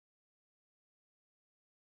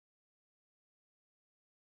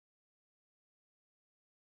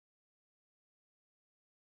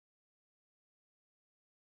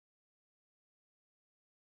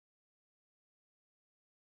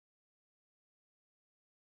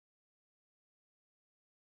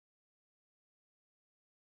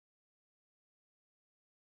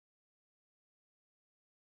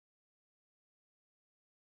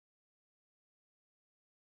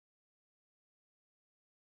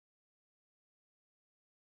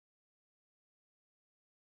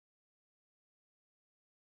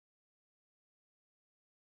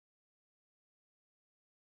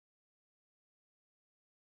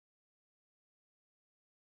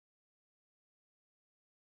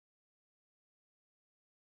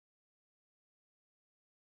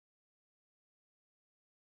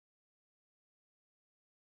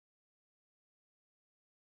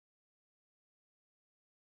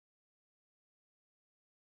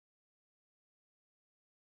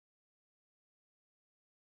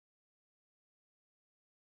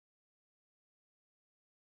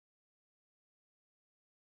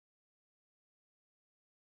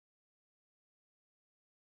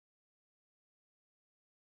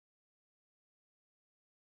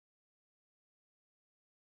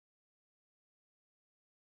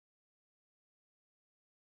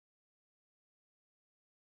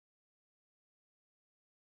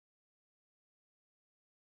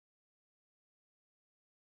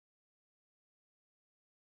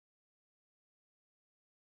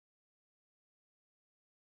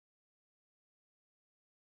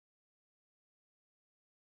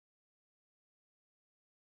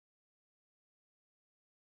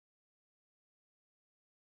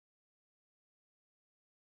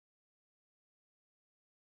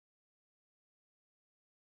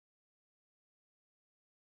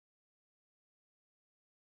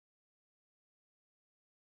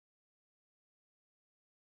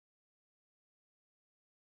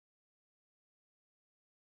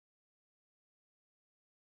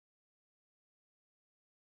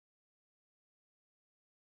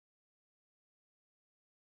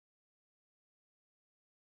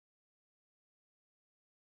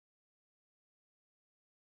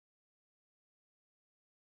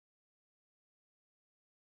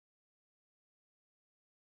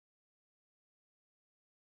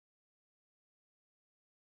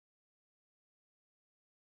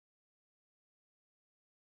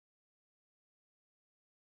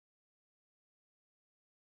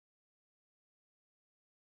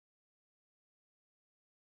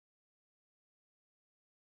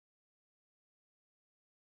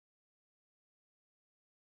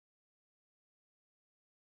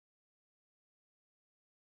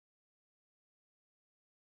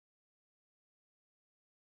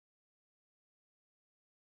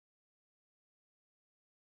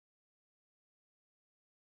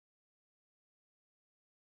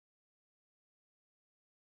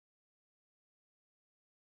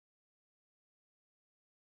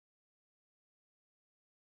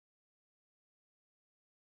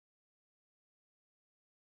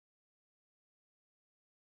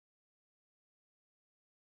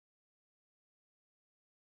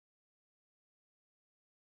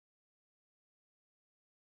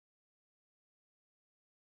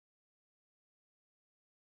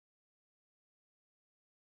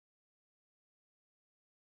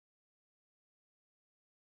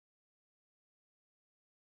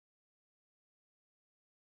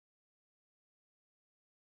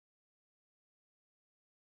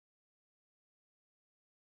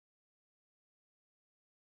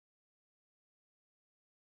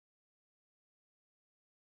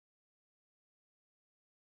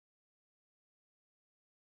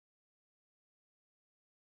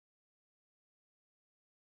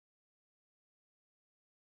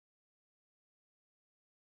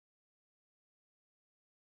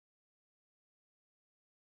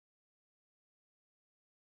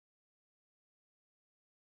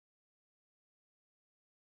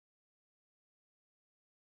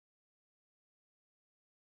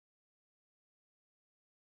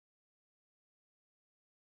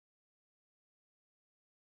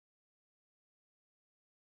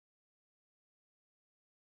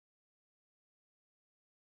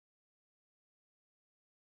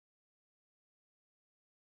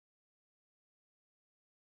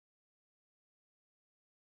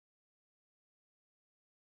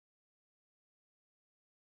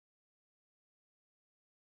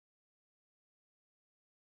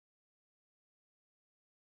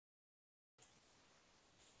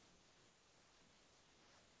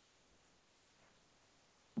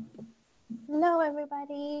Hello,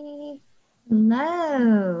 everybody.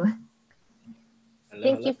 Hello.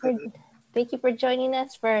 Thank you for joining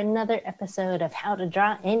us for another episode of How to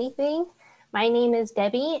Draw Anything. My name is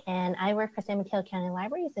Debbie, and I work for San Mateo County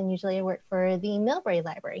Libraries, and usually I work for the Millbrae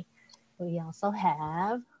Library. We also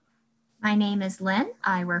have... My name is Lynne.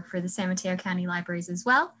 I work for the San Mateo County Libraries as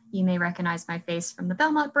well. You may recognize my face from the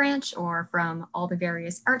Belmont branch or from all the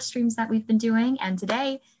various art streams that we've been doing. And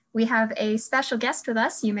today we have a special guest with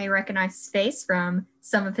us. You may recognize his face from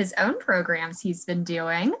some of his own programs he's been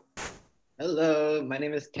doing. Hello, my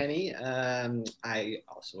name is Kenny. I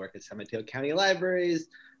also work at San Mateo County Libraries.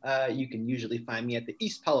 You can usually find me at the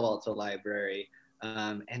East Palo Alto Library.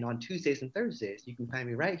 And on Tuesdays and Thursdays, you can find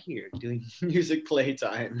me right here doing music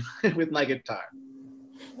playtime with my guitar.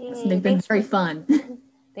 Yay, they've been very fun.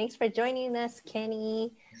 Thanks for joining us,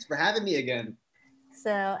 Kenny. Thanks for having me again. So,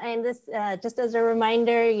 and this, just as a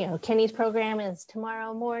reminder, Kenny's program is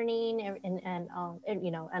tomorrow morning and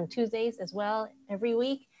on Tuesdays as well, every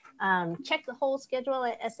week. Check the whole schedule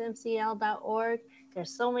at smcl.org.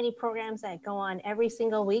 There's so many programs that go on every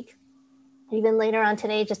single week. Even later on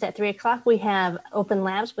today, just at 3 o'clock, we have Open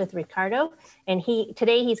Labs with Ricardo. And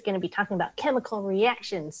today he's going to be talking about chemical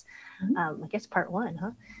reactions. I guess part 1,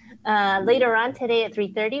 huh? Later on today at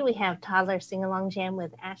 3:30, we have Toddler Sing-Along Jam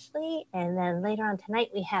with Ashley. And then later on tonight,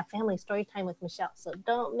 we have Family Story Time with Michelle. So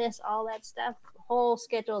don't miss all that stuff. The whole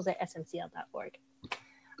schedule is at smcl.org.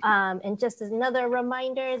 And just as another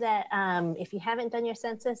reminder that if you haven't done your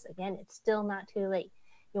census, again, it's still not too late.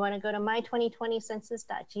 You want to go to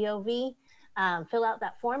my2020census.gov. Fill out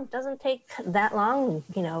that form. Doesn't take that long,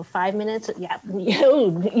 5 minutes. Yeah,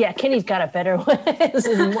 yeah. Kenny's got a better one. This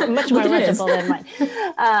is much more legible than mine.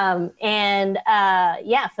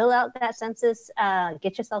 Yeah, fill out that census.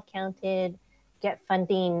 Get yourself counted. Get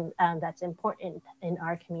funding. That's important in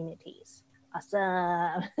our communities.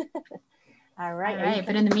 Awesome. All right.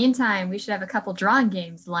 But in the meantime, we should have a couple drawing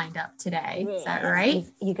games lined up today. Is that right?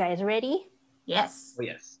 You guys ready? Yes. Oh,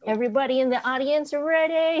 yes. Everybody in the audience are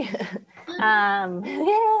ready.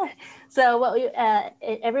 Yeah. So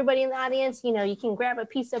everybody in the audience, you can grab a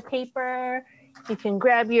piece of paper. You can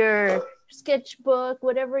grab your sketchbook,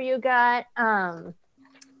 whatever you got.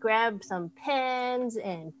 Grab some pens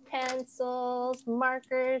and pencils,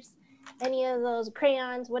 markers, any of those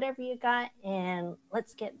crayons, whatever you got. And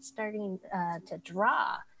let's get starting to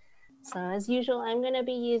draw. So as usual, I'm going to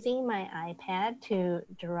be using my iPad to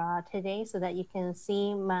draw today so that you can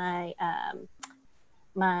see my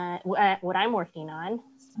what I'm working on.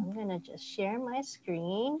 So I'm going to just share my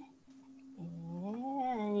screen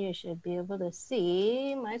and you should be able to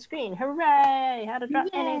see my screen. Hooray! How to draw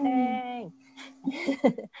anything.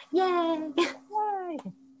 Yay! Yay!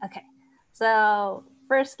 Okay. So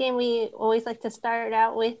first game we always like to start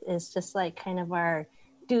out with is just like kind of our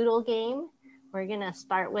doodle game. We're going to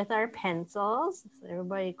start with our pencils. So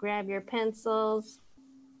everybody grab your pencils.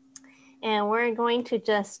 And we're going to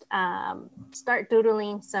just start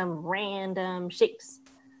doodling some random shapes.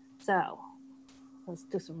 So let's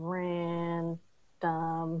do some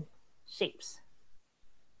random shapes.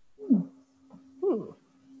 I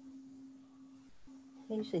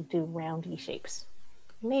usually do roundy shapes.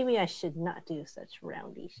 Maybe I should not do such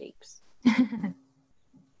roundy shapes. I'm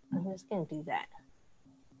just going to do that.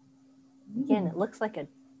 Again, it looks like a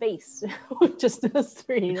face with just those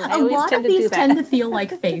three. A lot of these tend to feel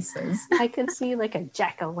like faces. I could see like a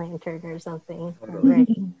jack-o'-lantern or something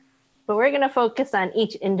already. But we're going to focus on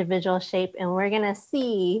each individual shape and we're going to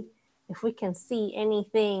see if we can see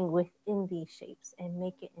anything within these shapes and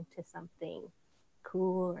make it into something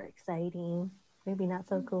cool or exciting. Maybe not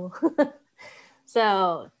so cool.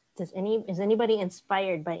 So is anybody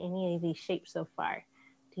inspired by any of these shapes so far?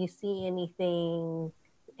 Do you see anything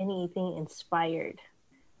inspired?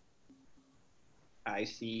 I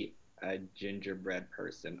see a gingerbread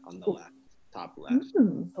person on the left, top left.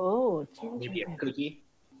 Oh, gingerbread. Maybe a cookie.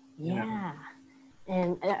 Yeah.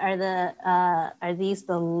 And are these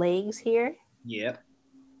the legs here? Yep.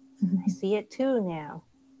 I see it too now.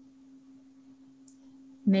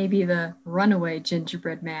 Maybe the runaway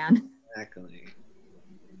gingerbread man. Exactly.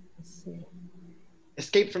 Let's see.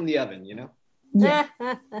 Escape from the oven, Yeah.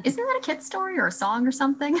 Isn't that a kid's story or a song or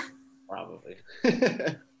something? Probably.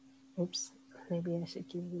 Oops. Maybe I should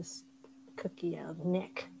give this cookie a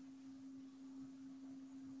neck.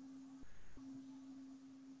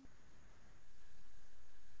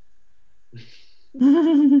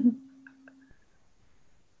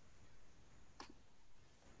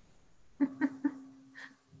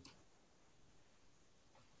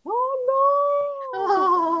 Oh no!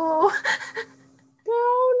 Oh!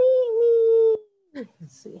 Don't eat me!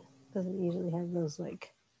 Let's see. Doesn't usually have those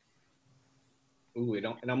like Ooh, it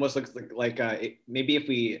almost looks like maybe if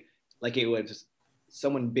we like it was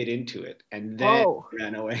someone bit into it and then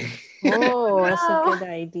ran away. Oh, that's a good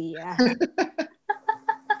idea.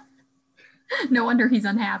 No wonder he's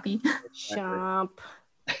unhappy. Chomp.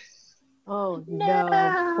 Oh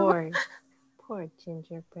no, poor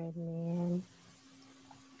gingerbread man.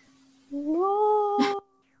 No.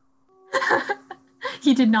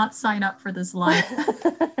 He did not sign up for this life.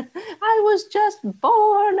 I was just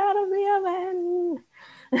born out of the oven.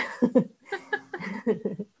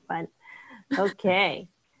 Fun. Okay.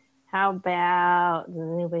 How about, does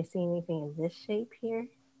anybody see anything in this shape here?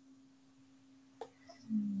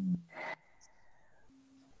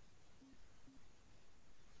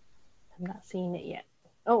 I'm not seeing it yet.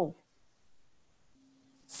 Oh.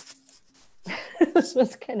 This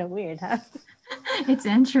was kind of weird, huh? It's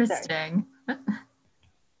interesting.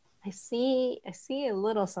 I see a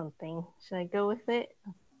little something. Should I go with it?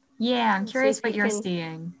 Yeah, I'm curious what you're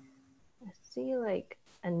seeing. I see like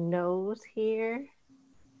a nose here.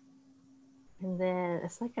 And then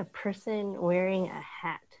it's like a person wearing a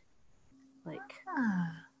hat. Like,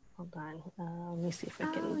 hold on. Let me see if I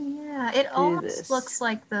can. Oh, yeah. It almost looks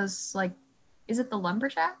like those, like, is it the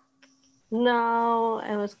lumberjack? No,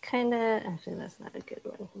 I was kind of, actually, that's not a good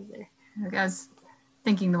one either. I was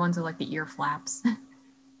thinking the ones with like the ear flaps.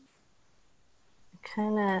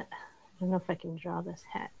 Kind of, I don't know if I can draw this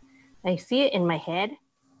hat. I see it in my head.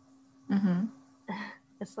 Mm-hmm.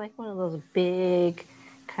 It's like one of those big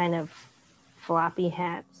kind of floppy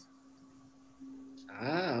hats.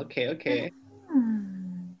 Ah, okay.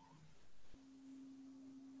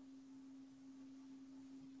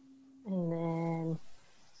 And then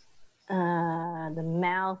the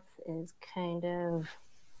mouth is kind of,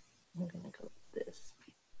 I'm going to go with this.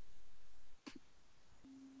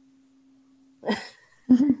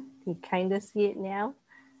 You kind of see it now?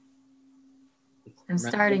 I'm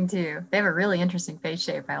starting to. They have a really interesting face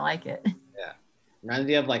shape. I like it. Yeah. Reminds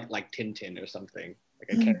me of like Tintin or something. Like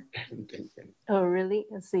a character in Tintin. Oh, really?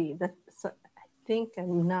 Let's see. I think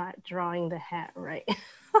I'm not drawing the hat right.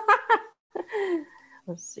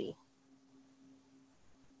 Let's see.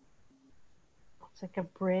 It's like a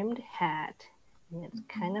brimmed hat, and it's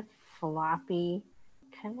kind of floppy.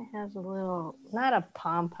 Kind of has a little, not a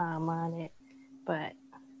pom-pom on it, but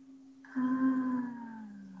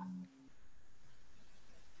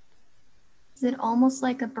is it almost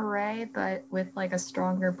like a beret, but with like a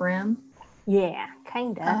stronger brim? Yeah,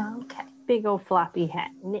 kind of. Oh, okay. Big old floppy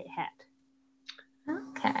hat, knit hat.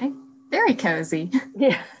 Okay. Very cozy.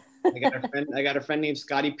 Yeah. I got a friend named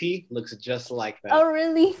Scotty P. Looks just like that. Oh,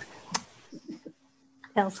 really?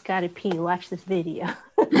 Tell Scotty P, watch this video.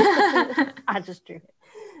 I just drew it.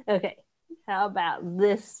 Okay. How about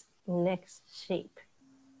this next shape?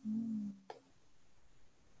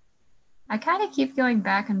 I kind of keep going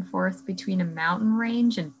back and forth between a mountain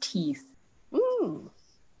range and teeth. Ooh.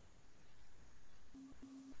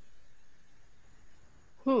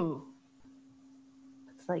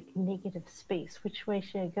 It's like negative space. Which way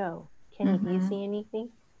should I go? Kenny, do you see anything?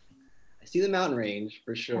 I see the mountain range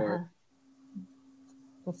for sure.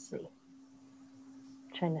 Let's see.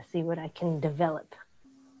 I'm trying to see what I can develop.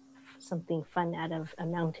 Something fun out of a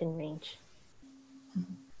mountain range.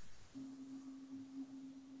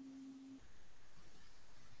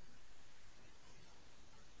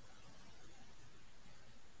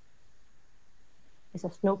 It's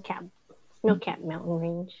a snow-capped mountain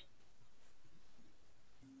range.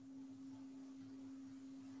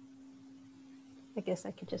 I guess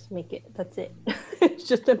I could just make it. That's it. It's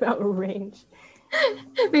just a mountain range.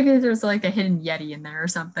 Maybe there's like a hidden Yeti in there or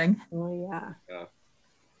something. Oh, yeah.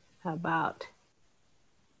 How about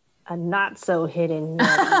a not so hidden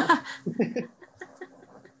Yeti?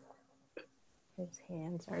 His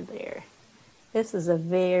hands are there. This is a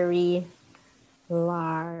very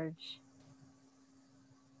large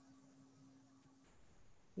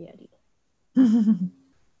Yeti.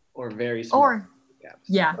 Or very small. Or,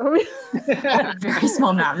 yeah. Very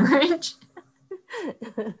small mountain range.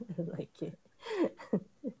 I like it.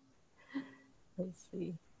 Let's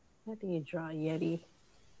see. How do you draw a Yeti?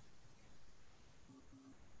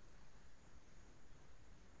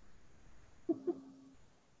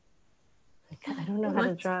 I don't know how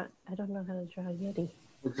to draw a Yeti.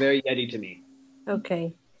 Looks very Yeti to me.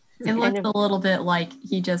 Okay. It looks a little bit like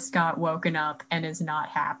he just got woken up and is not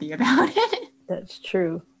happy about it. That's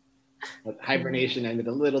true. But hibernation ended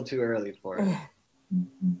a little too early for it.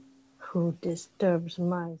 Who disturbs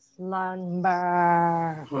my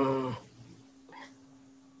slumber?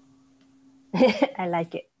 I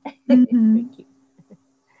like it. Very cute.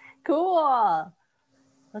 Cool.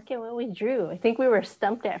 look at what we drew. I think we were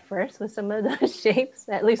stumped at first with some of those shapes.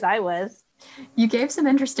 At least I was. You gave some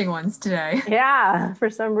interesting ones today. Yeah, for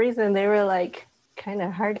some reason they were like kind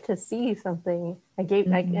of hard to see something. I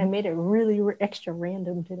made it really extra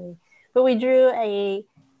random today. But we drew a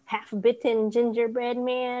half-bitten gingerbread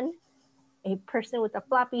man, a person with a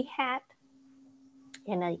floppy hat,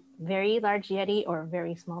 and a very large yeti or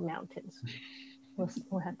very small mountains.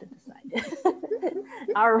 We'll have to decide.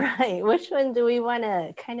 All right, which one do we want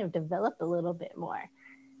to kind of develop a little bit more?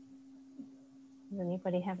 Does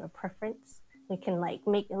anybody have a preference? We can like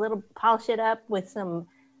make a little, polish it up with some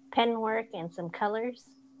pen work and some colors.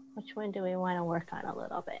 Which one do we want to work on a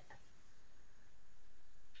little bit?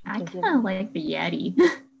 I kind of like the Yeti.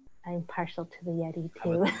 I'm partial to the Yeti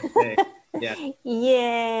too. Yeah.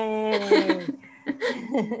 Yay!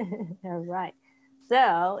 All right.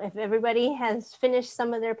 So if everybody has finished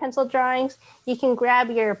some of their pencil drawings, you can grab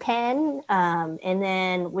your pen, and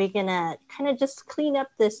then we're gonna kind of just clean up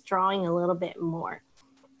this drawing a little bit more.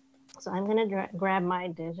 So I'm gonna grab my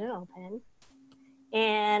digital pen,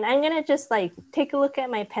 and I'm gonna just like take a look at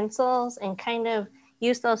my pencils and kind of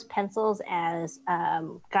use those pencils as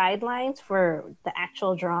guidelines for the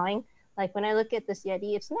actual drawing. Like when I look at this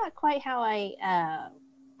Yeti, it's not quite how I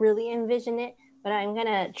really envision it, but I'm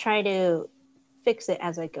gonna try to fix it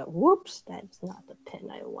as I go. Whoops, that's not the pen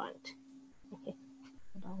I want. Okay.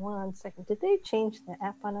 Hold on 1 second. Did they change the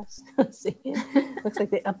app on us? Let's see. Looks like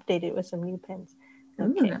they updated with some new pens.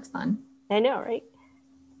 Okay. Ooh, that's fun. I know, right?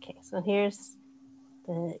 Okay, so here's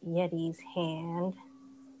the Yeti's hand.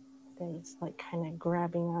 Then it's like kind of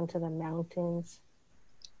grabbing onto the mountains.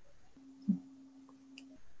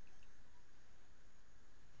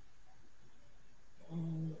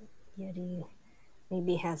 And Yeti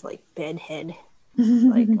maybe has like bedhead.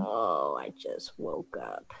 Like, oh, I just woke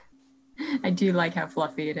up. I do like how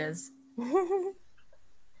fluffy it is. And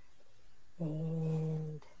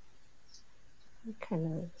I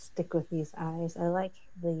kind of stick with these eyes. I like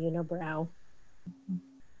the unibrow.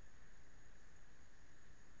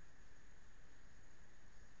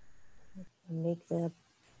 Make the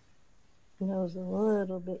nose a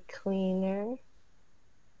little bit cleaner.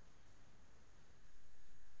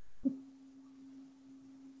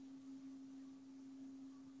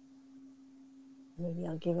 Maybe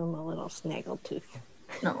I'll give him a little snaggle tooth.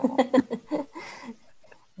 No.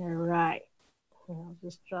 All right. I'll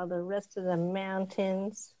just draw the rest of the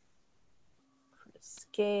mountains for the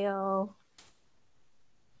scale.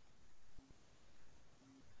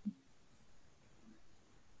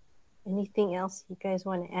 Anything else you guys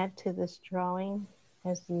want to add to this drawing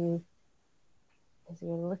as you're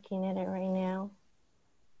looking at it right now?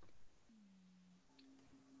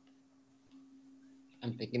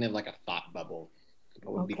 I'm thinking of like a thought bubble.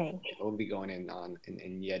 What would be going in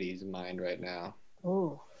Yeti's mind right now?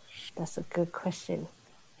 Oh, that's a good question.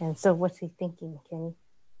 And so what's he thinking, Kenny?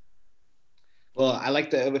 Well, I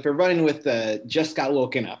like if we're running with the just got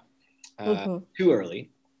woken up too early.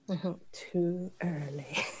 Too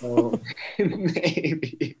early. So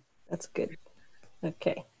maybe. That's good.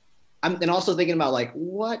 Okay. And also thinking about like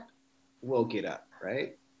what woke it up,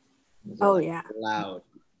 right? Oh, like yeah. Loud.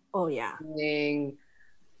 Oh yeah.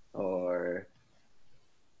 Or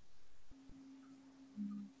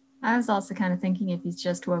I was also kind of thinking if he's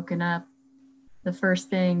just woken up, the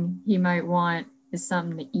first thing he might want is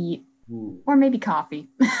something to eat. Ooh. Or maybe coffee.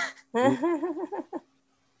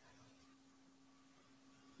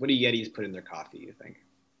 What do Yetis put in their coffee, you think?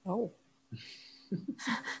 Oh.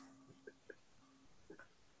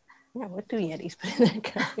 Yeah, what do Yetis put in their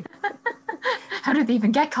coffee? How do they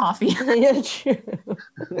even get coffee? Yeah, true.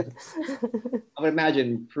 I would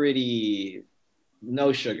imagine pretty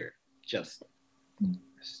no sugar, just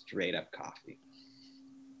straight up coffee.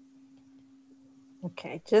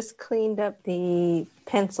 Okay, just cleaned up the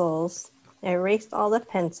pencils. I erased all the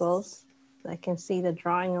pencils. I can see the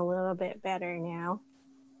drawing a little bit better now.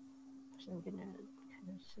 So I'm gonna kind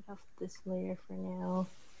of shut off this layer for now.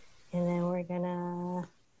 And then we're gonna,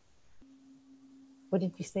 what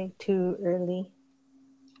did you say, too early?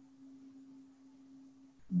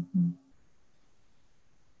 Mm-hmm.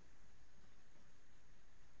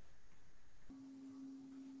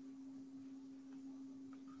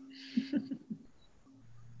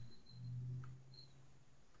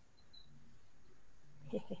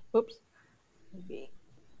 Oops. Maybe.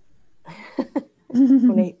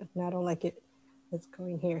 Wait, no, I don't like it. Let's go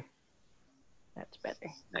in here. That's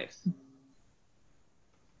better. Nice.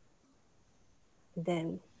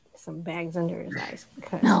 Then some bags under his eyes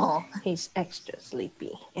because he's extra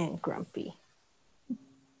sleepy and grumpy.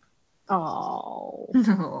 Oh.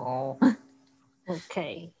 No.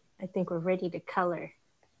 Okay. I think we're ready to color.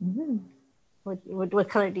 Mm. What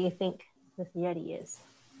color do you think this Yeti is?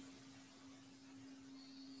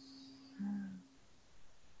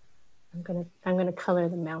 I'm gonna color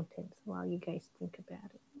the mountains while you guys think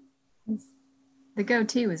about it. The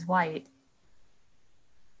go-to is white.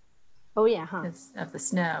 Oh yeah, huh? Because of the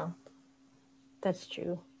snow. That's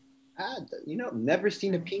true. Never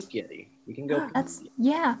seen a pink Yeti. We can go.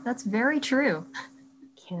 That's very true.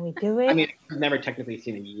 Can we do it? I mean, I've never technically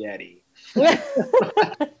seen a Yeti.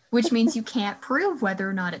 Which means you can't prove whether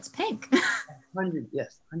or not it's pink. 100%,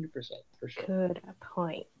 for sure. Good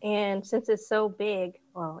point. And since it's so big,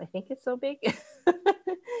 well, I think it's so big.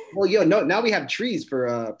 Well, no, now we have trees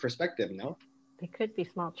for perspective, no? They could be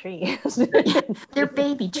small trees. They're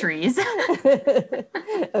baby trees.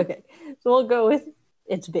 Okay, so we'll go with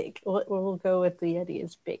it's big. We'll go with the Yeti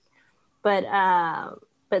is big. But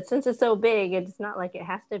since it's so big, it's not like it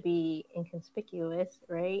has to be inconspicuous,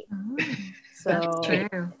 right? Oh, so that's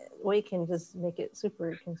true. We can just make it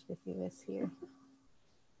super conspicuous here.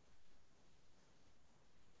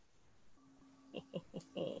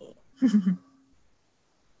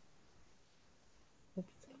 Oops,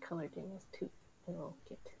 I colored in this too. We'll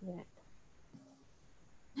get to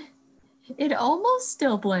that. It almost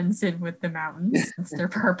still blends in with the mountains since they're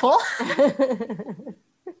purple.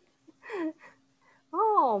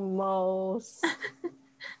 Almost.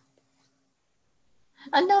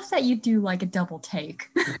 Enough that you do like a double take.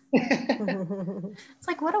 It's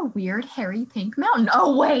like, what a weird hairy pink mountain.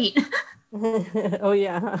 Oh, wait. Oh,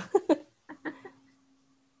 yeah.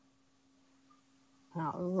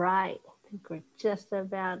 All right. I think we're just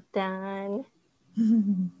about done.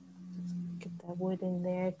 Just get that wood in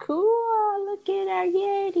there. Cool. Look at our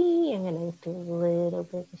Yeti. I'm going to do a little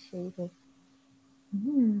bit of shading.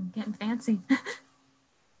 Getting fancy. A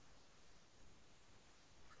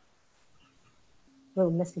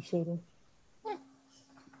little messy shading.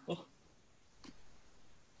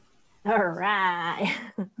 All right.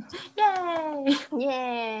 Yay!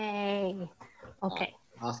 Yay. Okay.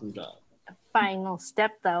 Awesome job. Final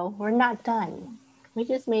step though. We're not done. We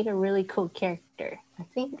just made a really cool character. I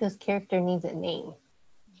think this character needs a name.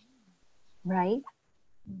 Right?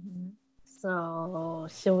 Mm-hmm. So,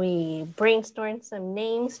 should we brainstorm some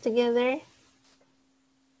names together?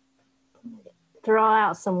 Throw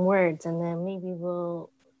out some words and then maybe we'll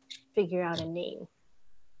figure out a name.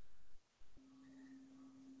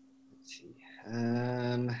 Let's see.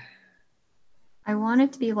 I want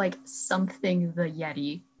it to be like something the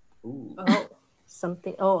Yeti. Ooh. Oh,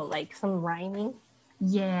 something. Oh, like some rhyming?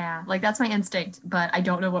 Yeah, like that's my instinct, but I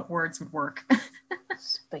don't know what words would work.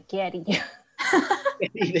 Spaghetti.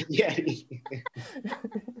 The Yeti.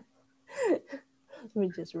 Let me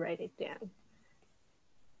just write it down.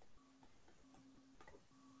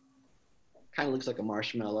 Kind of looks like a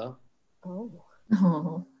marshmallow. Oh.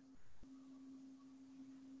 Oh.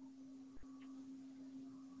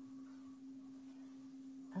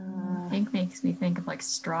 Pink makes me think of like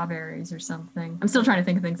strawberries or something. I'm still trying to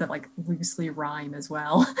think of things that like loosely rhyme as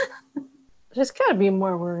well. There's got to be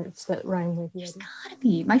more words that rhyme with There's Yeti. gotta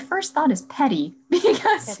be. My first thought is petty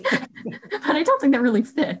because, Petty. but I don't think that really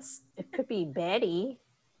fits. It could be Betty.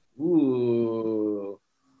 Ooh.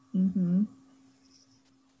 Mm-hmm.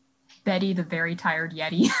 Betty, the very tired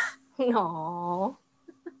Yeti. No.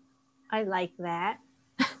 I like that.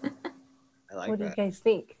 I like What do that. you guys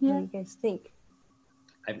think? Yeah. What do you guys think?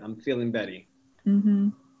 I'm feeling Betty. Mm-hmm.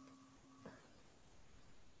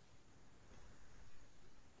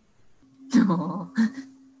 Oh.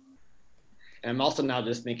 And I'm also now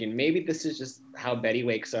just thinking maybe this is just how Betty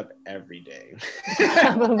wakes up every day.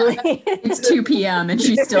 Probably. It's 2 p.m. and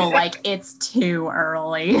she's still like, it's too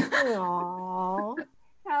early. Aww.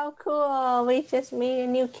 How cool. We just made a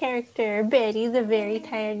new character, Betty, the very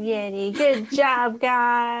tired Yeti. Good job,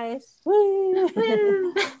 guys. Woo.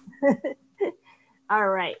 Woo. All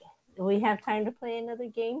right. Do we have time to play another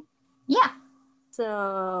game? Yeah.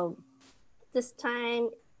 So this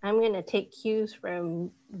time I'm going to take cues from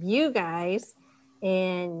you guys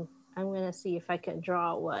and I'm going to see if I can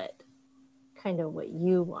draw what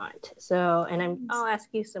you want. So, and I'll ask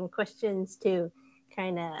you some questions to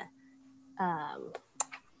kind of,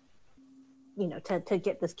 to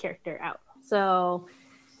get this character out. So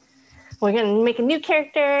we're going to make a new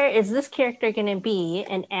character. Is this character going to be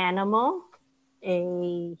an animal,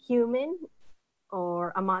 a human,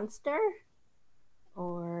 or a monster,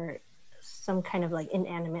 or some kind of like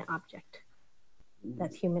inanimate object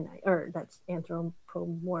that's human or that's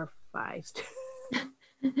anthropomorphized?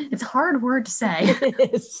 It's a hard word to say.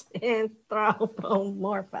 It's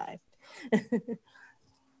anthropomorphized.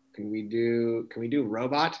 Can we do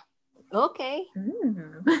robot? Okay.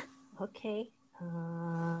 Ooh. Okay.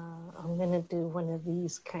 I'm gonna do one of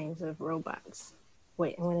these kinds of robots.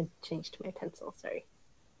 Wait, I'm gonna change to my pencil, sorry.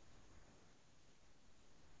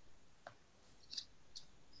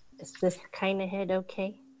 Is this kind of head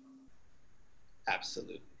okay?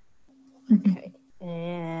 Absolutely. Okay.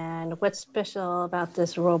 And what's special about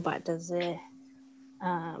this robot? Does it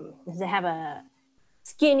have a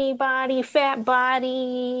skinny body, fat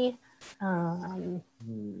body,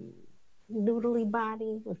 noodly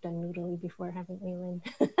body? We've done noodly before, haven't we, Lynn?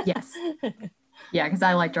 Yes. Yeah, because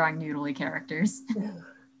I like drawing noodly characters.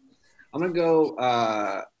 I'm gonna go.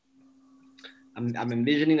 I'm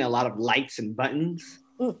envisioning a lot of lights and buttons,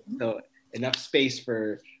 so enough space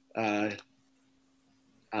for a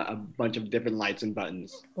bunch of different lights and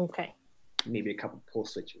buttons. Okay. Maybe a couple pull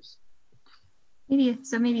switches. Maybe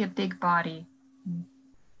a big body.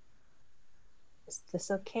 Is this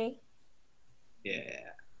okay?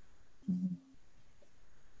 Yeah.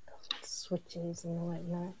 Switches and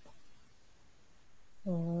whatnot.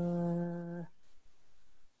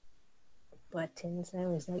 Buttons. I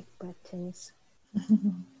always like buttons.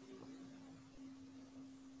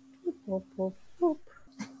 Whoop, whoop, whoop.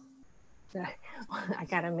 I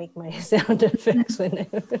gotta make my sound effects when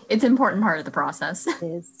it's an important part of the process. It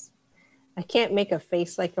is. I can't make a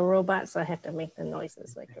face like a robot, so I have to make the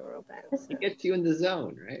noises like a robot. So. It gets you in the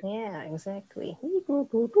zone, right? Yeah, exactly. You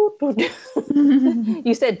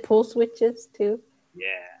said pull switches too? Yeah.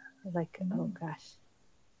 Like, oh gosh.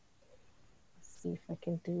 Let's see if I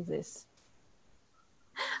can do this.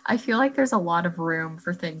 I feel like there's a lot of room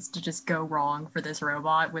for things to just go wrong for this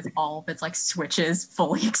robot with all of its like switches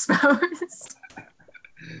fully exposed.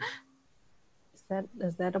 Is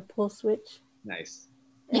that a pull switch? Nice.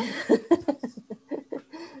 Yeah.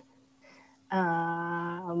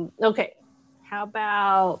 Okay. How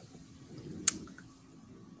about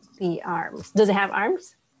the arms? Does it have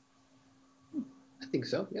arms? I think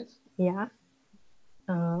so. Yes. Yeah.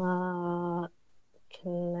 Can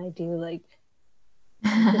I do like?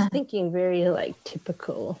 I'm just thinking very like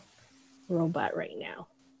typical robot right now.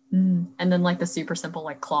 And then like the super simple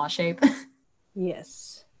like claw shape.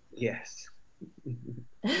 Yes. Yes.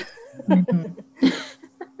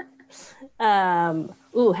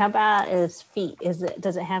 How about his feet? Does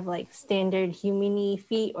it have like standard humany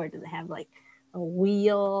feet, or does it have like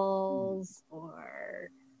wheels, or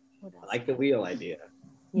what else? I like the wheel idea.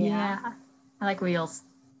 Yeah. I like wheels.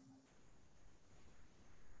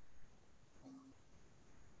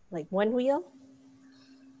 Like one wheel?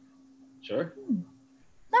 Sure.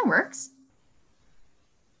 That works.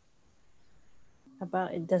 How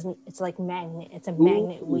about it's like magnet. It's a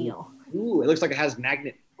magnet wheel. Ooh, it looks like it has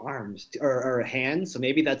magnet arms or hands. So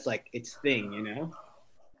maybe that's like its thing, you know?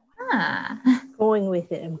 Ah. Going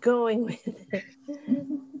with it. I'm going with it.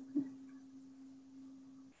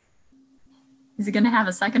 Is it going to have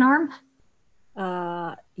a second arm?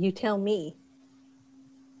 You tell me.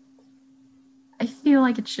 I feel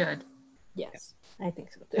like it should. Yes, I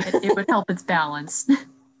think so too. It would help its balance.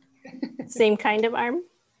 Same kind of arm?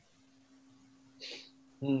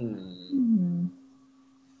 And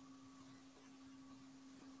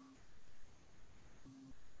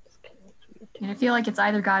I feel like it's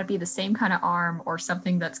either got to be the same kind of arm or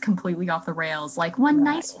something that's completely off the rails. Like one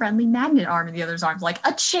nice friendly magnet arm and the other's arm's like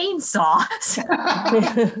a chainsaw.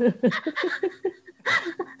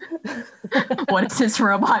 What does this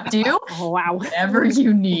robot do? Oh, wow. Whatever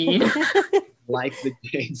you need. Like the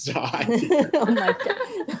chainsaw. Oh my God.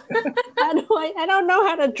 I don't know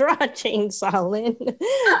how to draw a chainsaw, Lynn.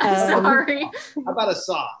 I'm sorry. How about a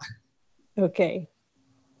saw? Okay.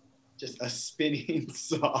 Just a spinning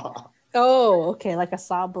saw. Oh, okay, like a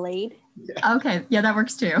saw blade. Yeah. Okay, yeah, that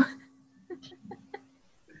works too.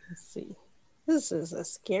 Let's see. This is a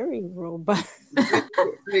scary robot.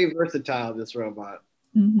 Pretty versatile, this robot.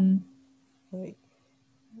 Wait,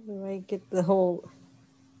 how do I get the whole?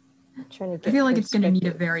 I'm trying to get. I feel like it's going to need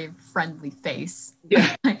a very friendly face.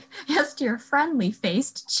 Yeah. Like, yes, to your friendly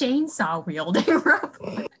faced chainsaw wielding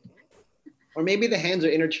robot. Or maybe the hands are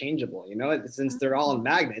interchangeable, you know, since they're all in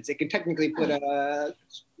magnets, it could technically put a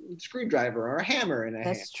screwdriver or a hammer in a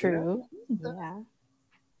hand. That's true. You know? Yeah.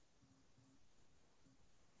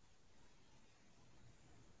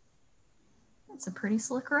 That's a pretty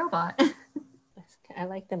slick robot. I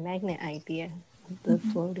like the magnet idea, the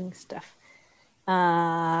floating stuff.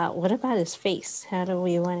 What about his face? How do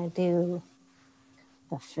we want to do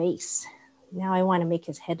the face? Now I want to make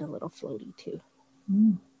his head a little floaty too.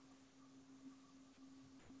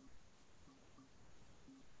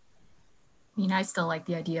 I mean, I still like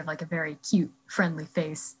the idea of like a very cute, friendly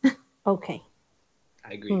face. Okay.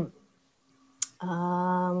 I agree.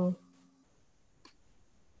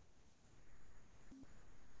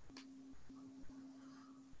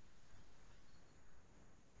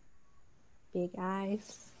 Big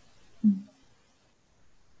eyes.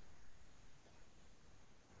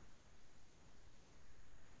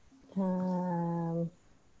 How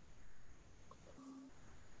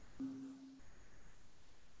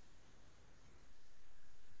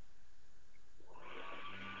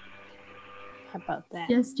about that?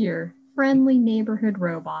 Just your friendly neighborhood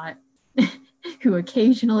robot who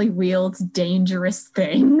occasionally wields dangerous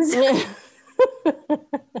things.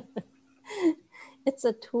 It's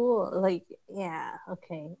a tool. Like, yeah,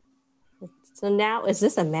 okay. So now, is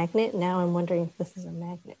this a magnet? Now I'm wondering if this is a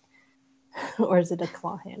magnet. Or is it a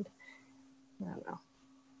claw hand? I don't know.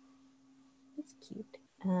 It's cute.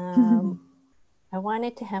 I want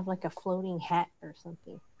it to have like a floating hat or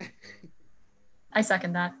something. I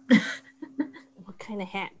second that. What kind of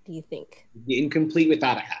hat do you think? Incomplete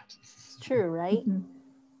without a hat. It's true, right?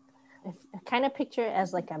 I kind of picture it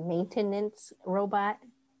as like a maintenance robot.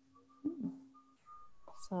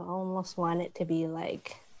 So I almost want it to be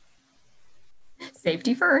like...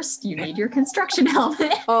 Safety first. You need your construction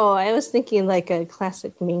helmet. Oh, I was thinking like a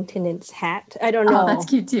classic maintenance hat. I don't know. Oh, that's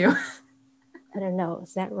cute too. I don't know.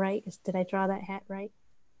 Is that right? Did I draw that hat right?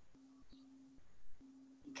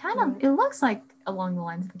 Kind of. It looks like along the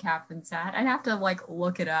lines of the captain's hat. I'd have to like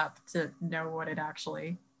look it up to know what it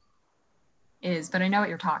actually is, but I know what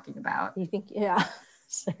you're talking about. You think? Yeah.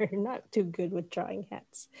 Sorry, not too good with drawing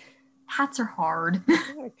hats. Hats are hard.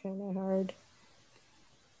 They're kind of hard.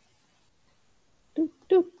 Doop,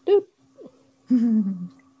 doop, doop.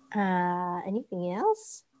 Anything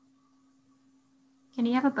else? Can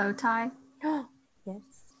he have a bow tie? Yes.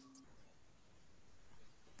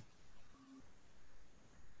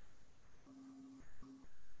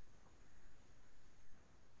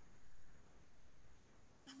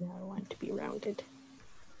 No, I want it to be rounded.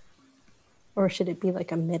 Or should it be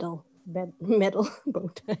like a metal bow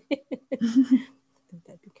tie? I think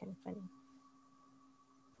that'd be kind of funny.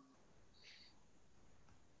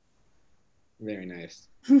 Very nice.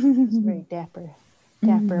 It's very dapper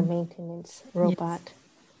maintenance robot. Yes.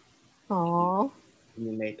 Aww.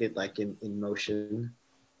 You make it like in motion.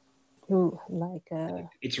 Ooh, like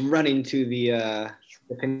it's running to the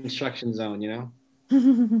construction zone, you know?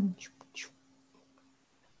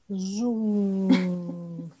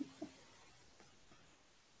 Zoom.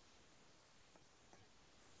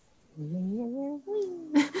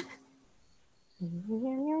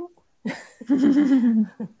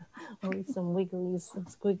 Always some wigglies, some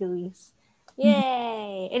squigglies.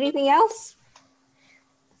 Yay! Anything else?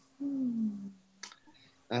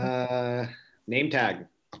 Name tag.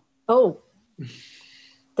 Oh,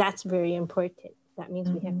 that's very important. That means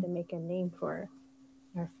we have to make a name for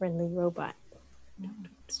our friendly robot.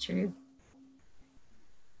 It's true.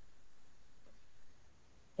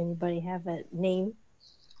 Anybody have a name?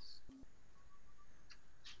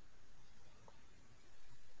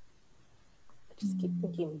 I just keep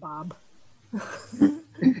thinking Bob.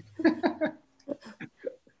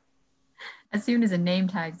 As soon as a name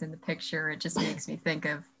tag's in the picture, it just makes me think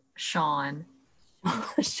of Shaun.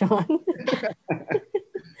 Sean?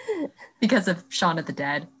 Because of Shaun of the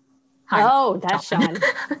Dead. Hi, oh, that's Shaun.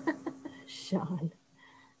 Shaun.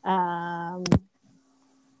 I'm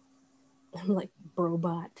like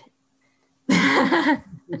Brobot.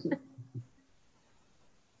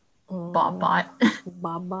 Bobbot.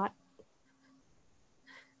 Bobbot.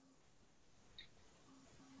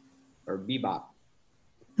 Or Bebop.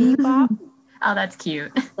 Bebop? Oh, that's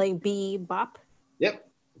cute. Like Bebop? Yep.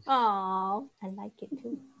 Oh, I like it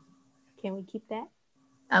too. Can we keep that?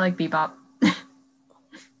 I like Bebop.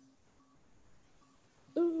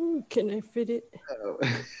 Ooh, can I fit it? Oh.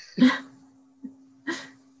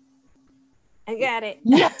 I got it.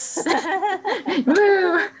 Yes.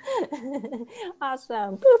 Woo.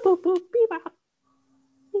 Awesome. Boop, boop, boop, Bebop.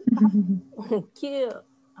 Bebop. Cute.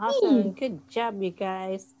 Awesome. Good job, you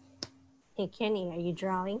guys. Hey, Kenny, are you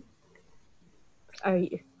drawing? Are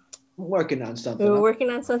you? I'm working on something. We're working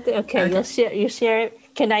on something? Okay, you share it.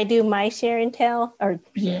 Can I do my share and tell? Or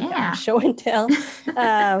show and tell?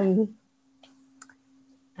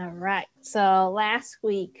 All right. So last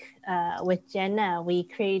week with Jenna, we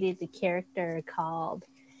created the character called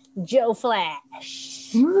Joe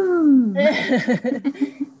Flash.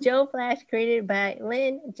 Joe Flash, created by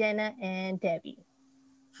Lynne, Jenna, and Debbie.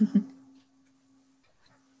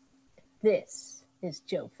 This is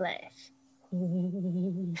Joe Flash.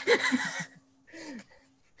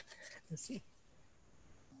 Let's see.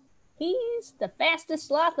 He's the fastest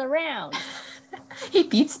sloth around. He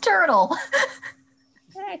beats Turtle.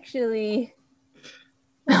 Actually,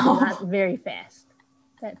 not very fast.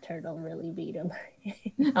 That turtle really beat him.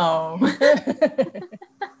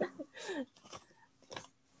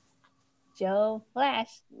 Joe Flash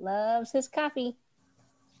loves his coffee.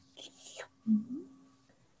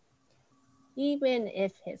 Even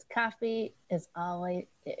if his coffee is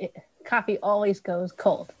coffee always goes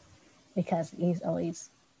cold because he's always,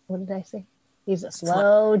 what did I say? He's a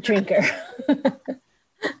slow drinker.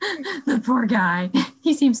 The poor guy.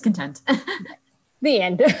 He seems content. The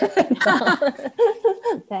end.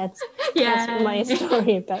 That's my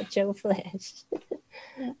story about Joe Flash.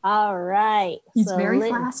 All right. He's very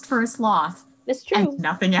fast for a sloth. It's true. And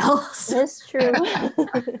nothing else. It's true.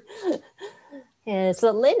 Yeah,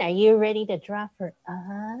 so Lynn, are you ready to draw for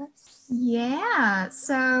us? Yeah.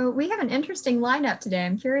 So we have an interesting lineup today.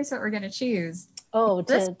 I'm curious what we're going to choose. Oh, at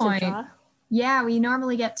this point, to draw? Yeah, we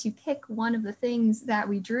normally get to pick one of the things that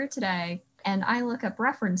we drew today, and I look up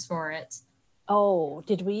reference for it. Oh,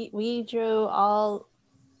 did we drew all?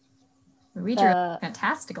 We drew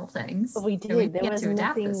fantastical things. We did. So we there get was to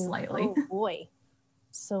adapt nothing. this slightly. Oh boy.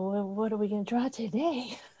 So what are we going to draw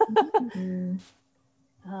today?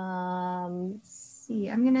 Let's see.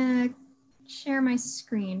 I'm gonna share my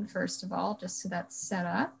screen first of all, just so that's set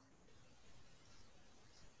up.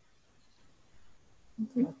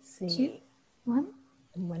 Let's see. 2, 1.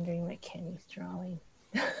 I'm wondering what Kenny's drawing.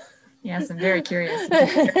 Yes, I'm very curious. It's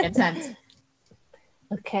very intense.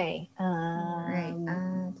 Okay. All right.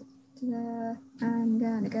 I'm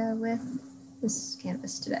gonna go with this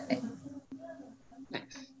canvas today.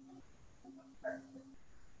 Nice.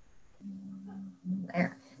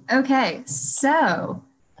 There. Okay, so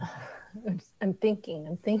I'm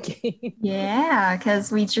thinking. yeah,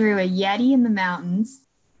 because we drew a Yeti in the mountains.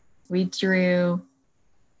 We drew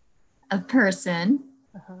a person.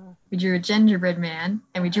 We drew a gingerbread man,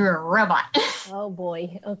 and we drew a robot. Oh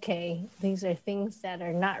boy. Okay. These are things that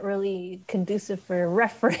are not really conducive for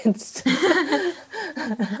reference.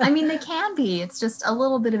 I mean, they can be. It's just a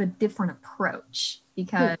little bit of a different approach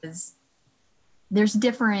because there's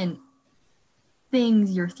different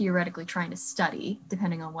things you're theoretically trying to study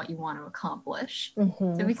depending on what you want to accomplish.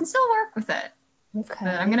 So we can still work with it. Okay.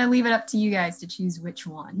 But I'm going to leave it up to you guys to choose which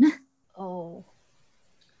one. Oh.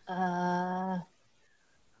 I'm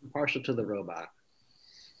partial to the robot.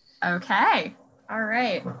 Okay. All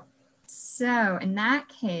right. So in that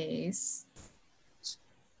case,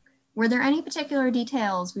 were there any particular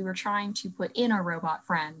details we were trying to put in our robot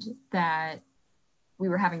friend that we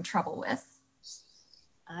were having trouble with?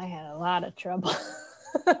 I had a lot of trouble.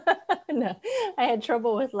 No, I had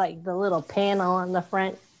trouble with like the little panel on the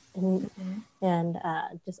front and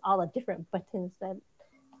just all the different buttons that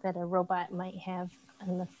a robot might have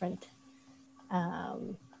on the front.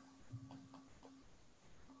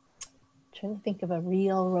 Trying to think of a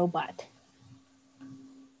real robot.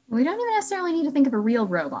 We don't even necessarily need to think of a real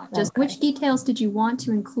robot. Just which details did you want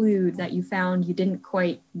to include that you found you didn't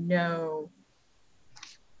quite know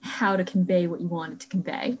how to convey what you wanted to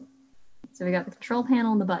convey? So we got the control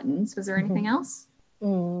panel and the buttons. Was there anything else?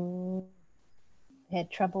 I had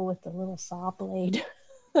trouble with the little saw blade.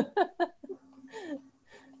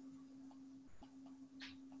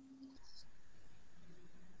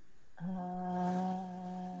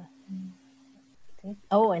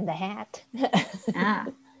 And the hat.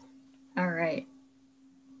 All right.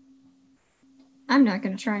 I'm not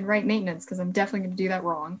going to try and write maintenance because I'm definitely going to do that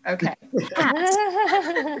wrong. Okay.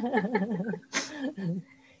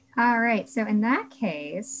 All right. So in that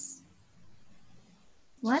case,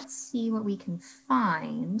 let's see what we can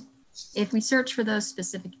find if we search for those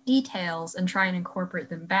specific details and try and incorporate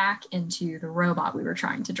them back into the robot we were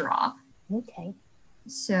trying to draw. Okay.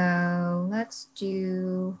 So let's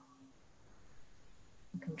do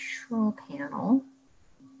a control panel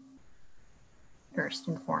first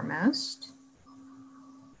and foremost.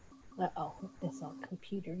 Uh-oh, it's all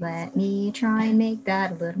computer. Let me try and make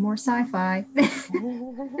that a little more sci-fi.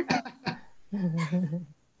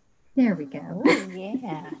 There we go. Oh,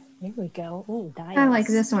 yeah. There we go. Oh, dials. I like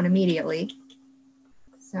this one immediately.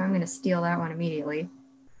 So I'm going to steal that one immediately.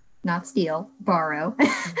 Not steal, borrow.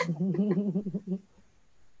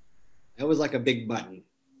 That was like a big button.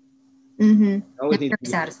 Very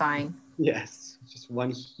satisfying. Yes, just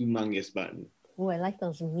one humongous button. Oh, I like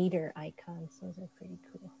those meter icons. Those are pretty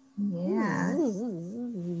cool. Yeah.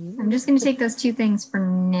 I'm just going to take those two things for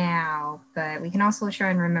now, but we can also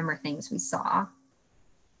try and remember things we saw.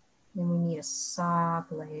 Then we need a saw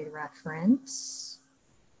blade reference.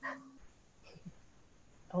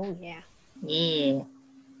 Oh, yeah. Yeah.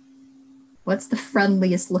 What's the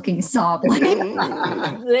friendliest looking saw blade?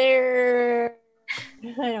 There.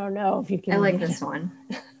 I don't know if you can. I like this one.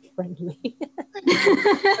 Friendly.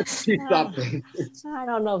 I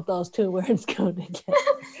don't know if those two words go together.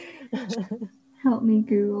 Help me,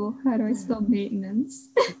 Google. How do I spell maintenance?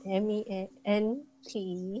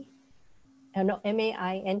 M-E-N-T. Oh, no,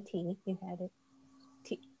 M-A-I-N-T. You had it.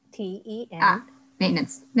 T-E-N. Ah,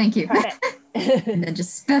 maintenance. Thank you. Perfect. And then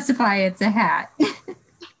just specify it's a hat.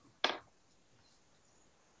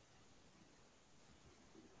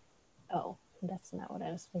 Oh, that's not what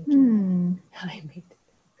I was thinking. I made it.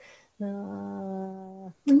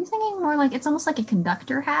 Were you thinking more like it's almost like a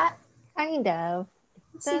conductor hat? Kind of.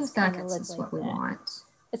 Let's see if that's what we want.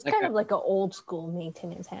 It's kind of like an old school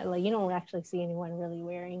maintenance hat. Like you don't actually see anyone really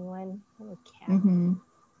wearing one.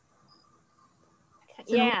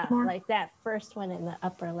 Yeah, like that first one in the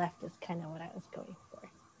upper left is kind of what I was going for.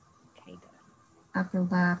 Kind of. Upper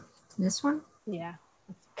left. This one? Yeah,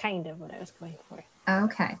 that's kind of what I was going for.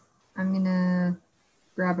 Okay. I'm going to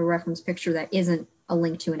grab a reference picture that isn't a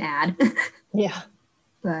link to an ad. Yeah.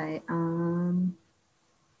 But,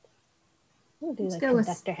 we'll do like a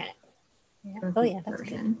conductor hat. Yeah. Oh, yeah, that's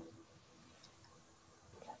good.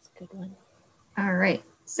 That's a good one. All right.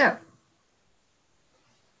 So,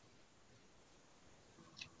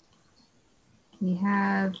 we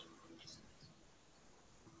have,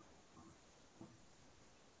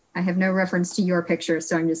 I have no reference to your picture,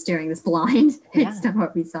 so I'm just doing this blind. Yeah. It's not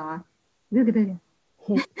what we saw. Look at that.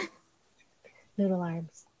 Little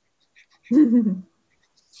arms.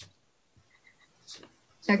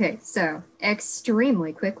 Okay, so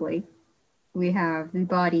extremely quickly, we have the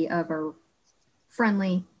body of a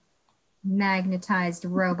friendly magnetized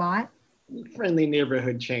robot. Friendly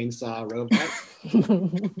neighborhood chainsaw robot.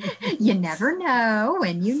 You never know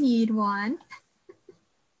when you need one.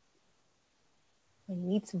 I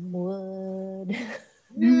need some wood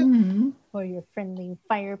for your friendly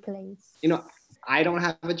fireplace. You know, I don't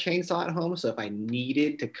have a chainsaw at home, so if I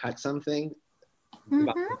needed to cut something,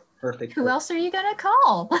 perfect. Who else are you gonna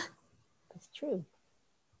call? That's true.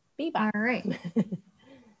 Bebop. All right.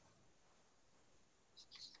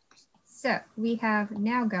 So we have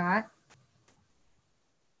now got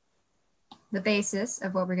the basis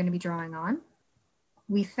of what we're going to be drawing on.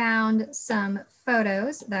 We found some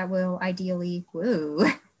photos that will ideally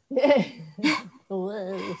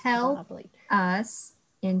help us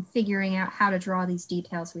in figuring out how to draw these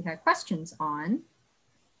details we had questions on.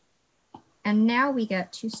 And now we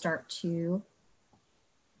get to start to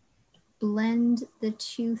blend the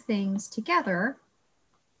two things together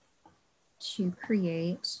to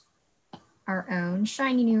create our own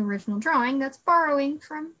shiny new original drawing that's borrowing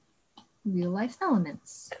from real life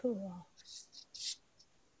elements. Cool.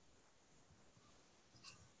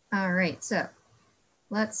 All right, so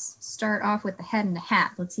let's start off with the head and the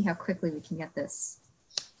hat. Let's see how quickly we can get this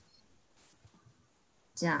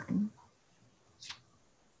done.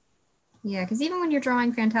 Yeah, because even when you're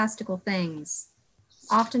drawing fantastical things,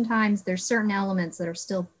 oftentimes there's certain elements that are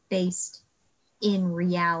still based in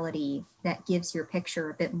reality that gives your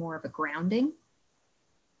picture a bit more of a grounding.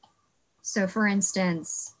 So for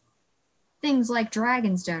instance, things like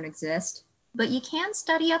dragons don't exist, but you can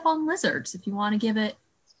study up on lizards if you want to give it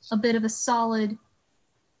a bit of a solid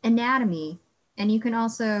anatomy. And you can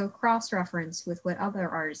also cross-reference with what other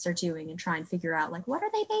artists are doing and try and figure out, like, what are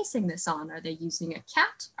they basing this on? Are they using a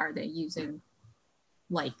cat? Are they using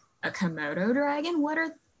like a Komodo dragon?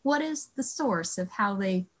 What is the source of how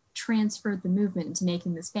they transferred the movement into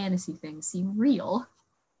making this fantasy thing seem real?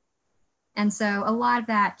 And so a lot of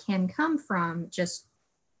that can come from just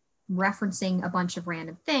referencing a bunch of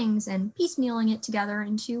random things and piecemealing it together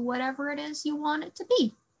into whatever it is you want it to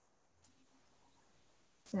be.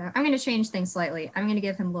 So I'm going to change things slightly. I'm going to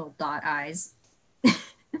give him little dot eyes.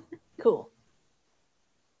 Cool.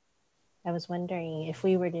 I was wondering if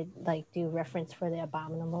we were to like do reference for the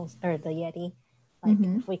abominables or the Yeti, like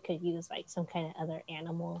if we could use like some kind of other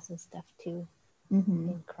animals and stuff too,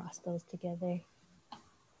 and cross those together.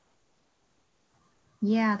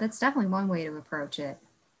 Yeah, that's definitely one way to approach it.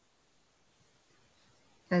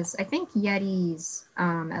 Because I think Yetis,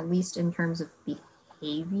 at least in terms of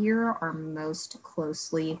behavior, are most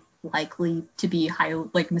closely likely to be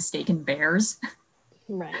like mistaken bears.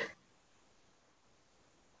 Right.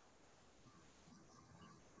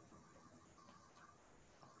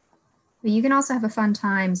 But you can also have a fun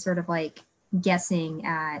time sort of like guessing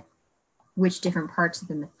at which different parts of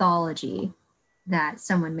the mythology that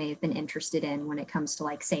someone may have been interested in when it comes to,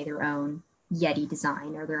 like, say, their own Yeti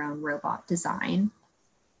design or their own robot design.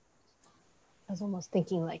 I was almost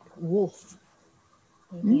thinking like wolf.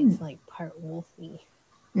 Maybe it's like part wolfy.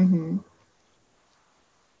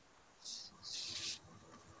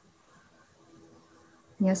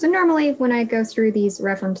 Yeah, so normally when I go through these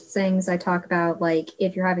reference things, I talk about, like,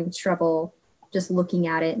 if you're having trouble just looking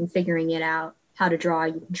at it and figuring it out, how to draw,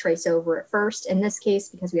 you can trace over it first. In this case,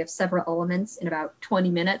 because we have several elements in about 20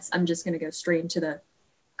 minutes, I'm just going to go straight into the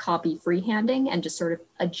copy freehanding and just sort of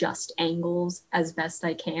adjust angles as best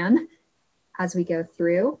I can as we go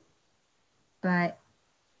through. But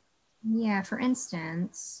yeah, for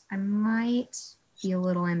instance, I might be a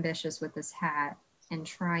little ambitious with this hat and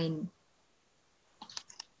try and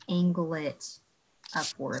angle it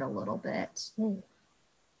upward a little bit.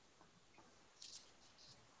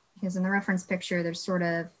 Because in the reference picture, there's sort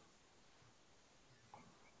of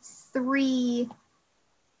 3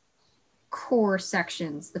 core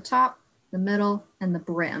sections: the top, the middle, and the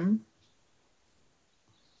brim.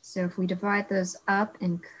 So if we divide those up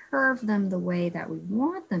and curve them the way that we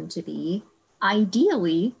want them to be,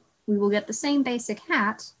 ideally, we will get the same basic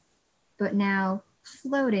hat, but now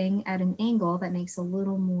floating at an angle that makes a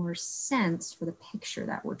little more sense for the picture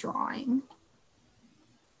that we're drawing.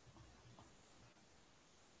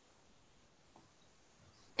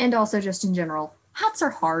 And also just in general, hats are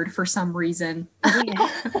hard for some reason. Yeah.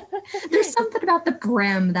 There's something about the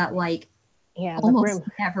brim that like almost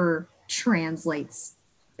never translates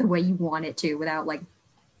the way you want it to without like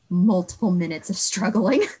multiple minutes of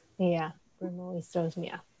struggling. Yeah, brim always throws me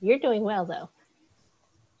off. You're doing well though.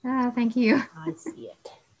 Thank you. I see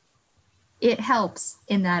it. It helps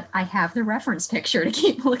in that I have the reference picture to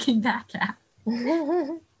keep looking back at.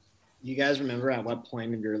 You guys remember at what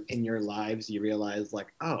point in your lives you realize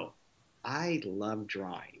like, oh, I love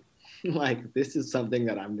drawing. Like this is something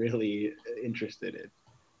that I'm really interested in.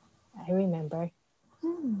 I remember.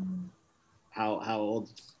 How old?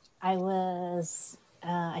 I was,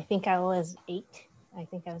 I think I was 8. I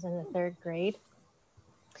think I was in the 3rd grade.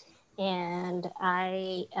 And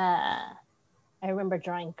I remember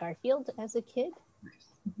drawing Garfield as a kid.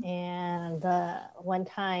 And one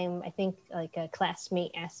time, I think like a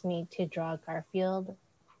classmate asked me to draw Garfield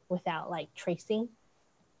without like tracing.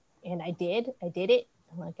 And I did it.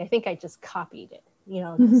 Like, I think I just copied it, you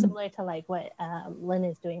know, similar to like what Lynne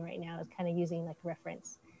is doing right now, is kind of using like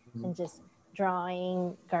reference and just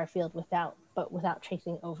drawing Garfield without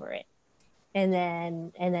tracing over it. And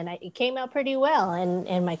then it came out pretty well.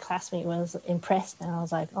 And my classmate was impressed. And I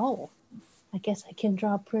was like, oh, I guess I can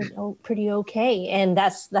draw pretty okay. And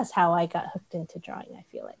that's how I got hooked into drawing, I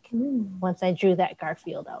feel like. Once I drew that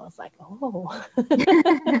Garfield, I was like, oh.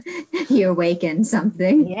 You awakened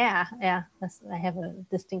something. Yeah. I have a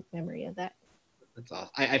distinct memory of that. That's awesome.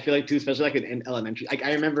 I feel like too, especially like in elementary, like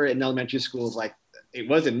I remember in elementary schools, like it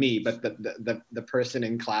wasn't me, but the person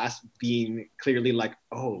in class being clearly like,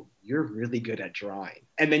 oh, you're really good at drawing.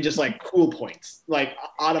 And then just like cool points, like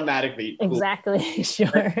automatically. Cool. Exactly,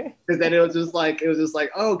 sure. Because then it was just like,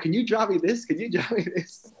 oh, can you draw me this? Can you draw me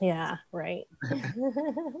this? Yeah, right.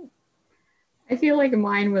 I feel like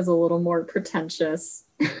mine was a little more pretentious.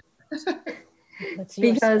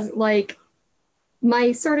 Because like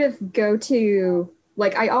my sort of go-to,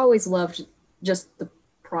 like I always loved just the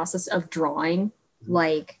process of drawing.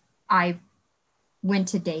 Like I went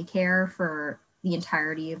to daycare for the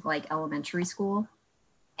entirety of like elementary school,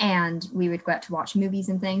 and we would go out to watch movies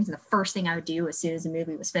and things. And the first thing I would do as soon as the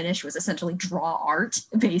movie was finished was essentially draw art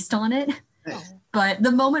based on it. But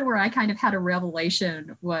the moment where I kind of had a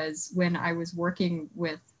revelation was when I was working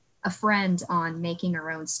with a friend on making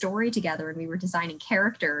our own story together, and we were designing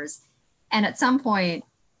characters. And at some point,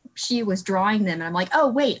 she was drawing them, and I'm like, oh,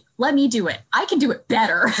 wait, let me do it. I can do it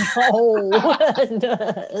better. Oh,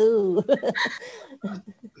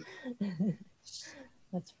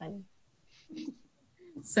 that's funny.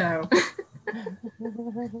 So,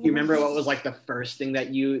 you remember what was like the first thing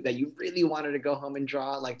that you really wanted to go home and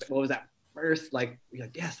draw? Like, what was that first? Like, you're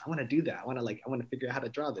like, yes, I want to do that. I want to figure out how to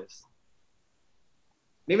draw this.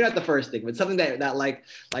 Maybe not the first thing, but something that like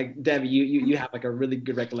Debbie, you have like a really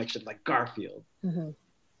good recollection, like Garfield.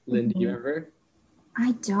 Lynne, do you remember?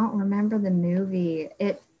 I don't remember the movie.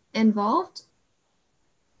 It involved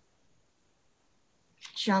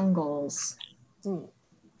jungles.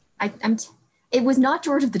 It was not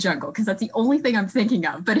George of the Jungle, because that's the only thing I'm thinking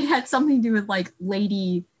of, but it had something to do with like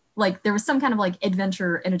there was some kind of like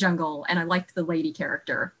adventure in a jungle, and I liked the lady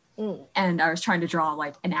character. And I was trying to draw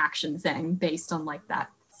like an action thing based on like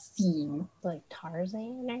that theme. Like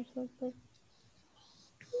Tarzan or something?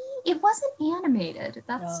 It wasn't animated.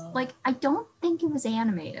 That's like, I don't think it was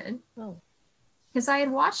animated. Because I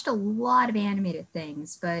had watched a lot of animated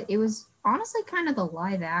things, but it was honestly kind of the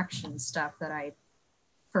live action stuff that I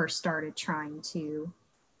first started trying to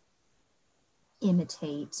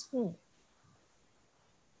imitate.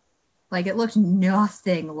 Like, it looked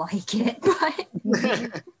nothing like it,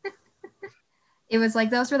 but it was like,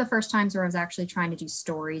 those were the first times where I was actually trying to do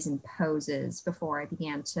stories and poses before I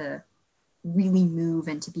began to really move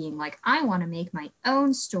into being like, I want to make my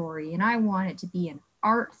own story and I want it to be an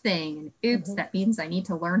art thing. And oops, that means I need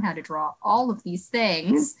to learn how to draw all of these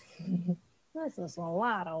things. This is a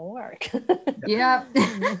lot of work. Yep.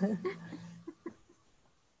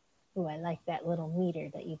 Oh, I like that little meter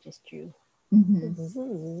that you just drew.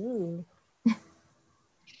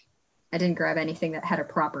 I didn't grab anything that had a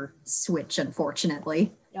proper switch,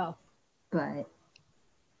 unfortunately. Oh. But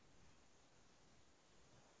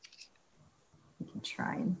we can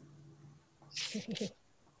try and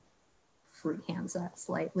freehands that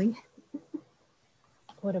slightly.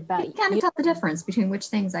 What about you? Kind of tell the difference between which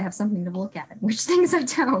things I have something to look at and which things I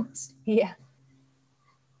don't. Yeah.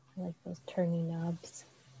 I like those turning knobs.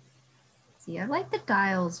 See, I like the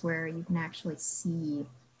dials where you can actually see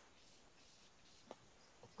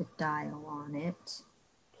the dial on it.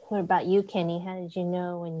 What about you, Kenny? How did you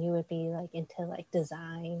know when you would be like into like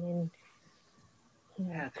design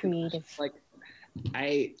and creative? Like,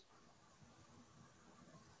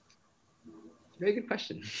 very good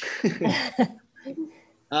question.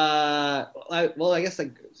 Well, I guess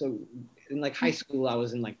like, so in like high school, I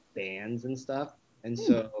was in like bands and stuff, and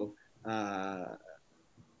so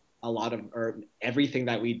a lot of, or everything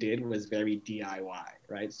that we did was very DIY,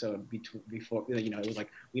 right? So before, it was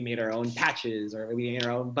like we made our own patches or we made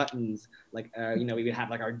our own buttons. Like, we would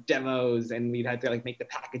have like our demos and we'd have to like make the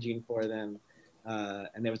packaging for them.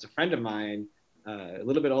 And there was a friend of mine, a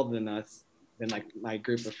little bit older than us, than like my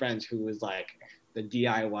group of friends, who was like the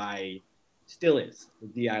DIY, still is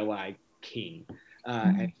the DIY king.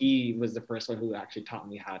 And he was the first one who actually taught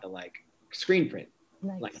me how to like screen print.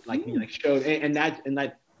 Nice. like showed, and that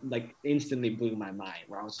like instantly blew my mind,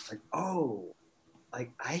 where I was just like, oh, like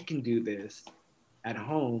I can do this at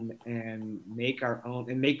home and make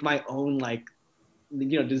my own like,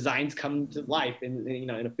 designs come to life in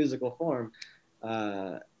a physical form.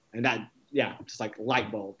 And that, just like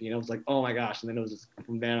light bulb, it was like, oh my gosh. And then it was just,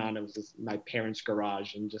 from then on, it was just my parents'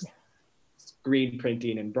 garage and just screen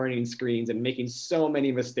printing and burning screens and making so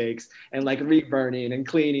many mistakes and like reburning and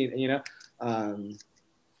cleaning,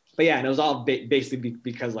 but yeah, and it was all basically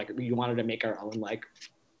because like we wanted to make our own like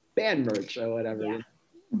band merch or whatever. Yeah.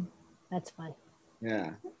 That's fun.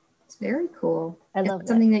 Yeah. It's very cool. I love that.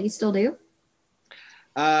 Something that you still do?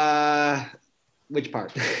 Which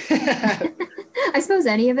part? I suppose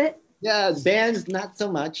any of it. Yeah, bands, not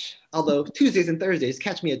so much. Although Tuesdays and Thursdays,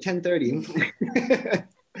 catch me at 10:30.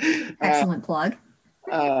 Excellent plug.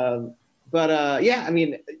 But yeah, I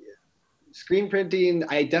mean, screen printing,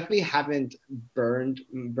 I definitely haven't burned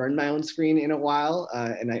my own screen in a while,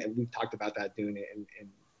 and we've talked about that, doing it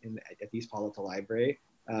at East Palo Alto Library.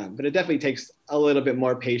 But it definitely takes a little bit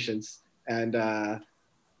more patience and a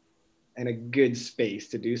good space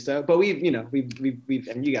to do so. But we've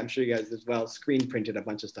and I'm sure you guys as well, screen printed a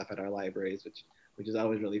bunch of stuff at our libraries, which is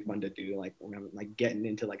always really fun to do. Like when I'm like getting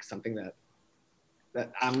into like something that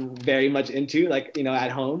I'm very much into, like,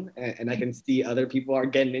 at home, and I can see other people are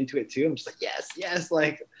getting into it too. I'm just like, yes,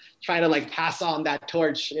 like trying to like pass on that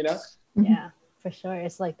torch, Yeah, for sure.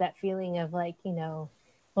 It's like that feeling of like, when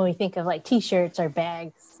we think of like t-shirts or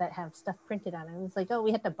bags that have stuff printed on them, it's like, oh,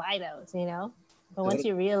 we have to buy those, But once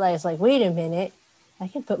you realize like, wait a minute, I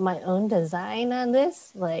can put my own design on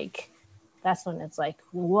this, like, that's when it's like,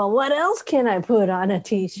 well, what else can I put on a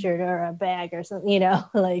t-shirt or a bag or something,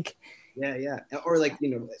 like. Yeah. Or like,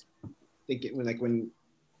 when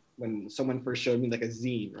someone first showed me like a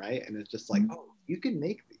zine, right? And it's just like, oh, you can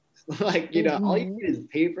make these. Like, all you need is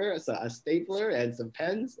paper, so a stapler and some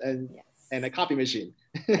pens and a copy machine.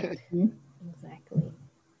 Exactly.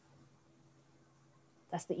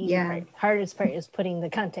 That's the easy part. Hardest part is putting the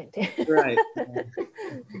content in. Right.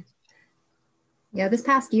 Yeah, this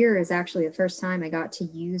past year is actually the first time I got to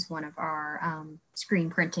use one of our screen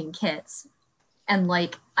printing kits. And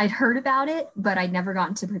like, I'd heard about it, but I'd never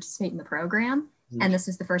gotten to participate in the program. And this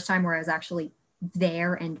was the first time where I was actually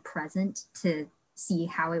there and present to see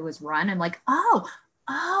how it was run. I'm like, oh,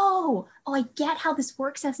 I get how this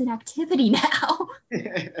works as an activity now.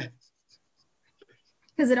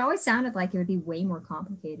 Because it always sounded like it would be way more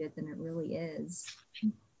complicated than it really is.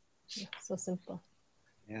 Yeah, so simple.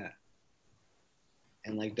 Yeah.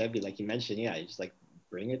 And like Debbie, like you mentioned, you just like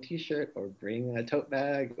bring a t-shirt or bring a tote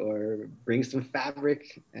bag or bring some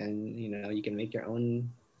fabric, and you can make your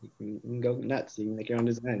own, you can go nuts, you can make your own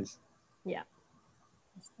designs. Yeah,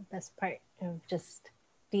 that's the best part of just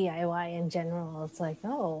DIY in general. It's like,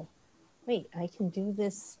 oh wait, I can do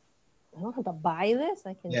this, I don't have to buy this,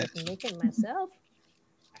 I can just make it myself.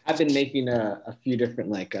 I've been making a few different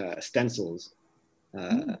like stencils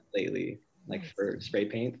lately, like for spray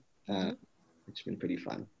paint, which has been pretty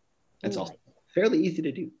fun. It's also fairly easy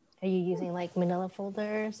to do. Are you using like manila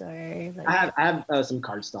folders or like... I have some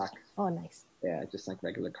cardstock. Oh, nice. Yeah, just like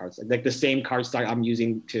regular cardstock. Like the same cardstock I'm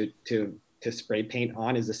using to spray paint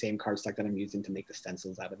on is the same cardstock that I'm using to make the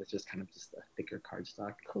stencils out of. It's just kind of just a thicker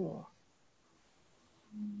cardstock. Cool.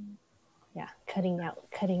 Yeah, cutting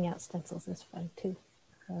out stencils is fun too.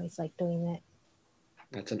 I always like doing that.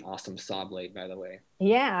 That's an awesome saw blade, by the way.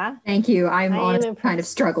 Yeah. Thank you. I'm honestly kind of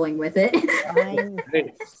struggling with it. I'm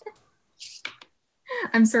impressed.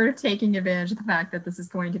 I'm sort of taking advantage of the fact that this is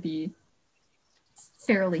going to be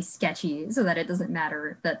fairly sketchy so that it doesn't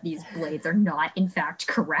matter that these blades are not in fact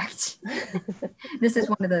correct. This is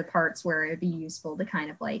one of the parts where it'd be useful to kind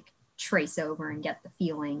of like trace over and get the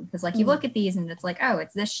feeling, because like you look at these and it's like, oh,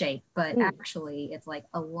 it's this shape, but actually it's like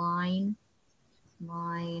a line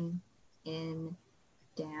in,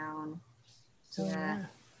 down, the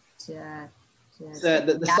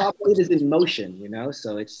saw blade is in motion, you know,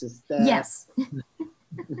 so it's just yes.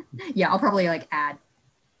 Yeah, I'll probably like add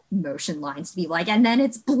motion lines to be like, and then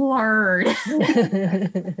it's blurred.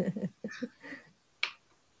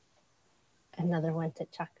 Another one to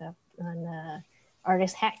chuck up on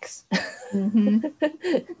artist hacks. Mm-hmm.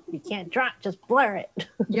 You can't draw it, just blur it.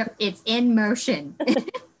 Yep, it's in motion.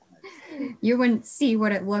 You wouldn't see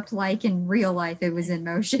what it looked like in real life. It was in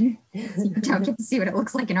motion. You don't get to see what it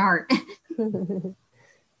looks like in art.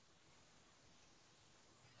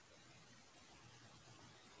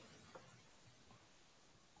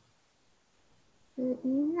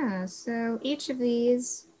 Yeah, so each of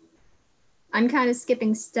these, I'm kind of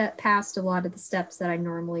skipping past a lot of the steps that I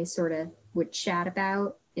normally sort of would chat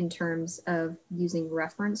about in terms of using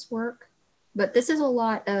reference work. But this is a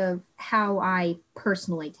lot of how I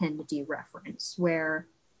personally tend to do reference, where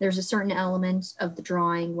there's a certain element of the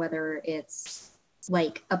drawing, whether it's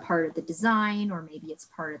like a part of the design or maybe it's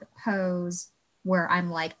part of the pose, where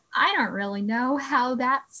I'm like, I don't really know how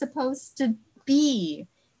that's supposed to be.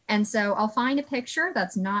 And so I'll find a picture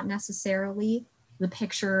that's not necessarily the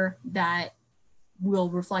picture that will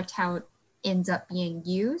reflect how it ends up being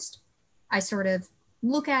used. I sort of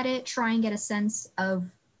look at it, try and get a sense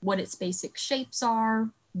of what its basic shapes are,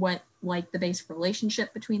 what like the basic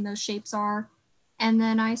relationship between those shapes are. And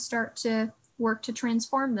then I start to work to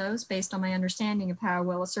transform those based on my understanding of how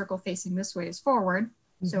well a circle facing this way is forward.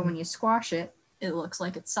 Mm-hmm. So when you squash it, it looks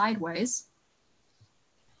like it's sideways.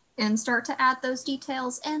 And start to add those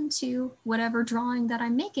details into whatever drawing that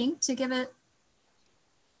I'm making to give it,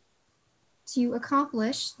 to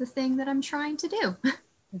accomplish the thing that I'm trying to do.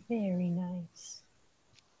 Very nice.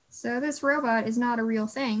 So this robot is not a real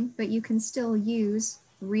thing, but you can still use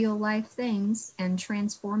real life things and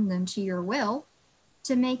transform them to your will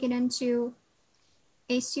to make it into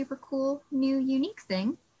a super cool, new, unique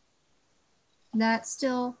thing that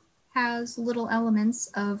still has little elements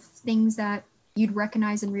of things that you'd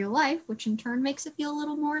recognize in real life, which in turn makes it feel a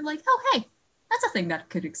little more like, oh, hey, that's a thing that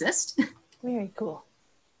could exist. Very cool.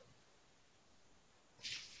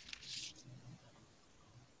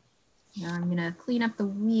 Now I'm gonna clean up the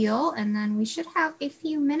wheel and then we should have a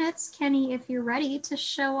few minutes, Kenny, if you're ready to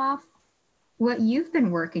show off what you've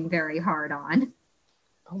been working very hard on.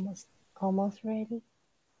 Almost ready.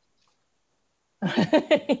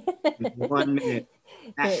 1 minute.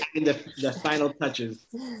 And the final touches.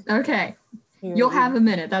 Okay. You'll have a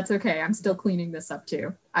minute. That's okay. I'm still cleaning this up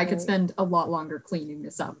too. I could spend a lot longer cleaning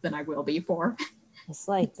this up than I will be for. It's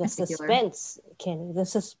like the suspense, Kenny. The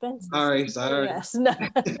suspense. Sorry. Yes. No.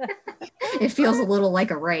 It feels a little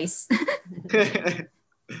like a race. It's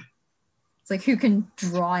like who can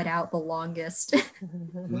draw it out the longest.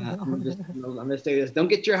 I'm gonna say this. Don't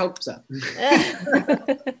get your hopes up.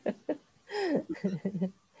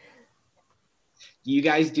 Do you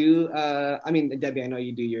guys do I mean, Debbie, I know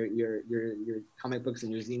you do your comic books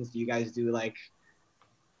and your zines. Do you guys do like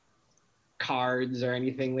cards or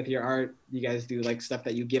anything with your art? Do you guys do like stuff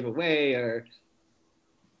that you give away or?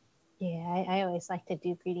 Yeah, I always like to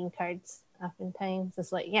do greeting cards oftentimes.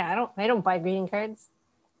 It's like, yeah, I don't buy greeting cards.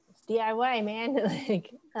 It's DIY, man.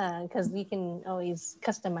 Like because we can always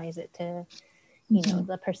customize it to, you know,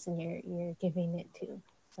 the person you're giving it to.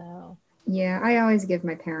 So yeah, I always give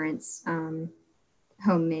my parents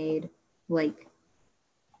homemade like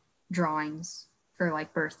drawings for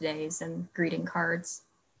like birthdays and greeting cards,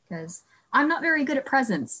 because I'm not very good at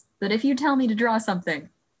presents, but if you tell me to draw something,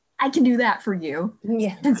 I can do that for you.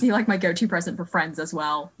 Yeah. And see like my go-to present for friends as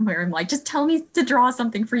well, where I'm like, just tell me to draw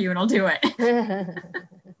something for you and I'll do it.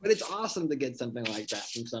 But it's awesome to get something like that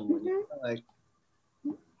from someone. You know? Like,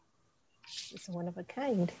 it's one of a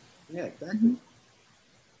kind. Yeah, exactly.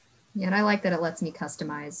 Yeah, and I like that it lets me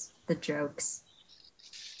customize the jokes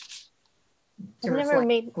to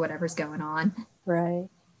reflect whatever's going on. Right.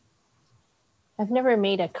 I've never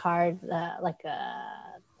made a card like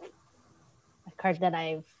a card that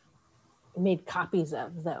I've made copies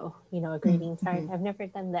of, though. You know, a greeting card. I've never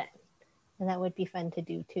done that, and that would be fun to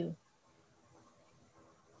do too.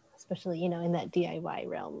 Especially, you know, in that DIY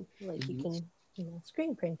realm, like you can, you know,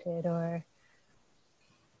 screen print it, or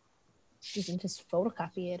you can just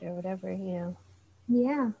photocopy it or whatever, you know.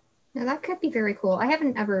 Yeah. Now that could be very cool. I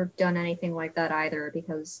haven't ever done anything like that either,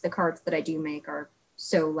 because the cards that I do make are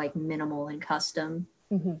so like minimal and custom,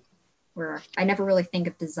 where I never really think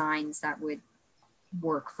of designs that would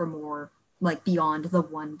work for more like beyond the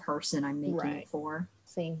one person I'm making it for.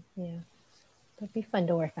 Same, yeah. It'd be fun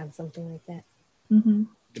to work on something like that.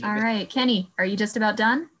 All right, Kenny, are you just about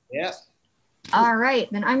done? Yeah. All right,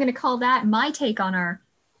 then I'm going to call that my take on our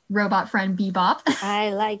robot friend Bebop.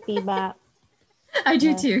 I like Bebop. I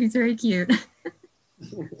do too. He's very cute.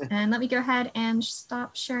 And let me go ahead and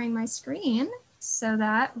stop sharing my screen so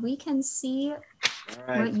that we can see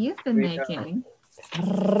what you've been making.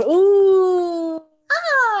 Ooh!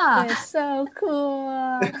 Ah! That's so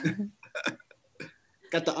cool.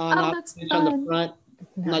 Got the on-off switch on the front.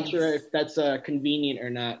 I'm not sure if that's convenient or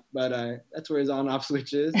not, but that's where his on-off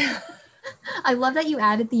switch is. I love that you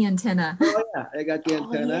added the antenna. Oh yeah, I got the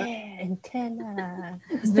antenna. Oh, yeah, antenna.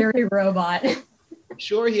 It's very robot.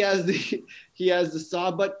 Sure, he has the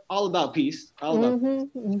saw, but all about peace. All about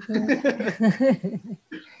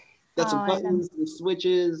got some buttons, some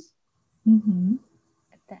switches.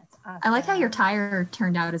 That's awesome. I like how your tire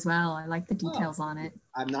turned out as well. I like the details on it.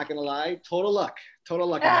 I'm not gonna lie, total luck.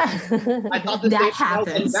 I thought that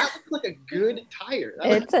happens. That looks like a good tire.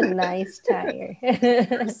 It's a nice tire.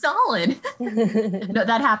 Solid. No,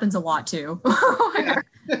 that happens a lot too.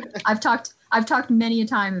 I've talked many a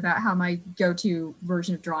time about how my go-to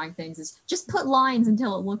version of drawing things is just put lines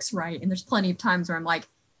until it looks right. And there's plenty of times where I'm like,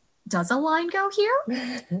 does a line go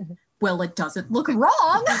here? Well, it doesn't look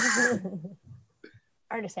wrong.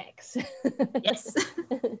 Artifacts. Yes.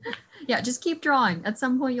 Yeah, just keep drawing. At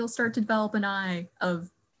some point, you'll start to develop an eye of,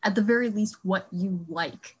 at the very least, what you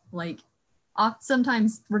like. Like,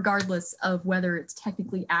 sometimes, regardless of whether it's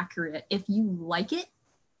technically accurate, if you like it,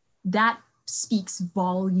 that speaks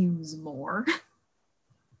volumes more.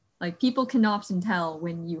 Like, people can often tell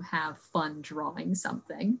when you have fun drawing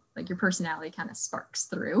something. Like, your personality kind of sparks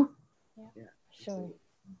through. Yeah, sure.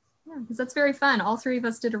 Yeah, because that's very fun. All three of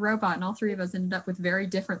us did a robot, and all three of us ended up with very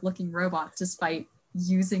different looking robots, despite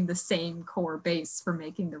using the same core base for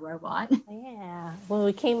making the robot. Yeah, well,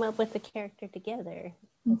 we came up with the character together.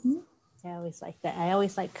 I always like that. I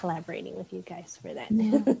always like collaborating with you guys for that.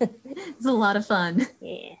 Yeah. It's a lot of fun.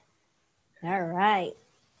 Yeah. All right.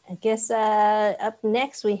 I guess up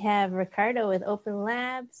next we have Ricardo with Open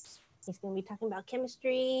Labs. He's going to be talking about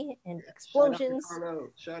chemistry and explosions.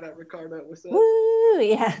 Shout out Ricardo. What's up? Woo!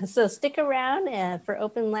 Yeah. So stick around for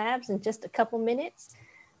Open Labs in just a couple minutes.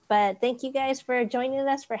 But thank you guys for joining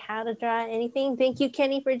us for How to Draw Anything. Thank you,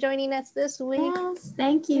 Kenny, for joining us this week. Yes,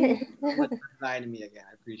 thank you. Thanks for inviting me again.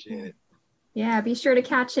 I appreciate it. Yeah, be sure to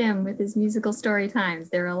catch him with his musical story times.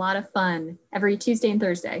 They're a lot of fun every Tuesday and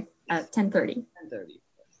Thursday at 10:30. 10:30.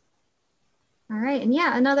 All right. And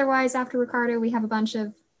yeah, and otherwise after Ricardo, we have a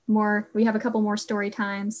couple more story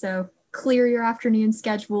times. So clear your afternoon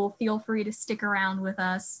schedule. Feel free to stick around with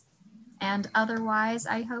us. And otherwise,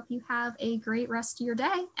 I hope you have a great rest of your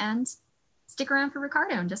day and stick around for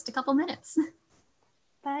Ricardo in just a couple minutes.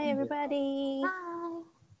 Bye, everybody. Bye.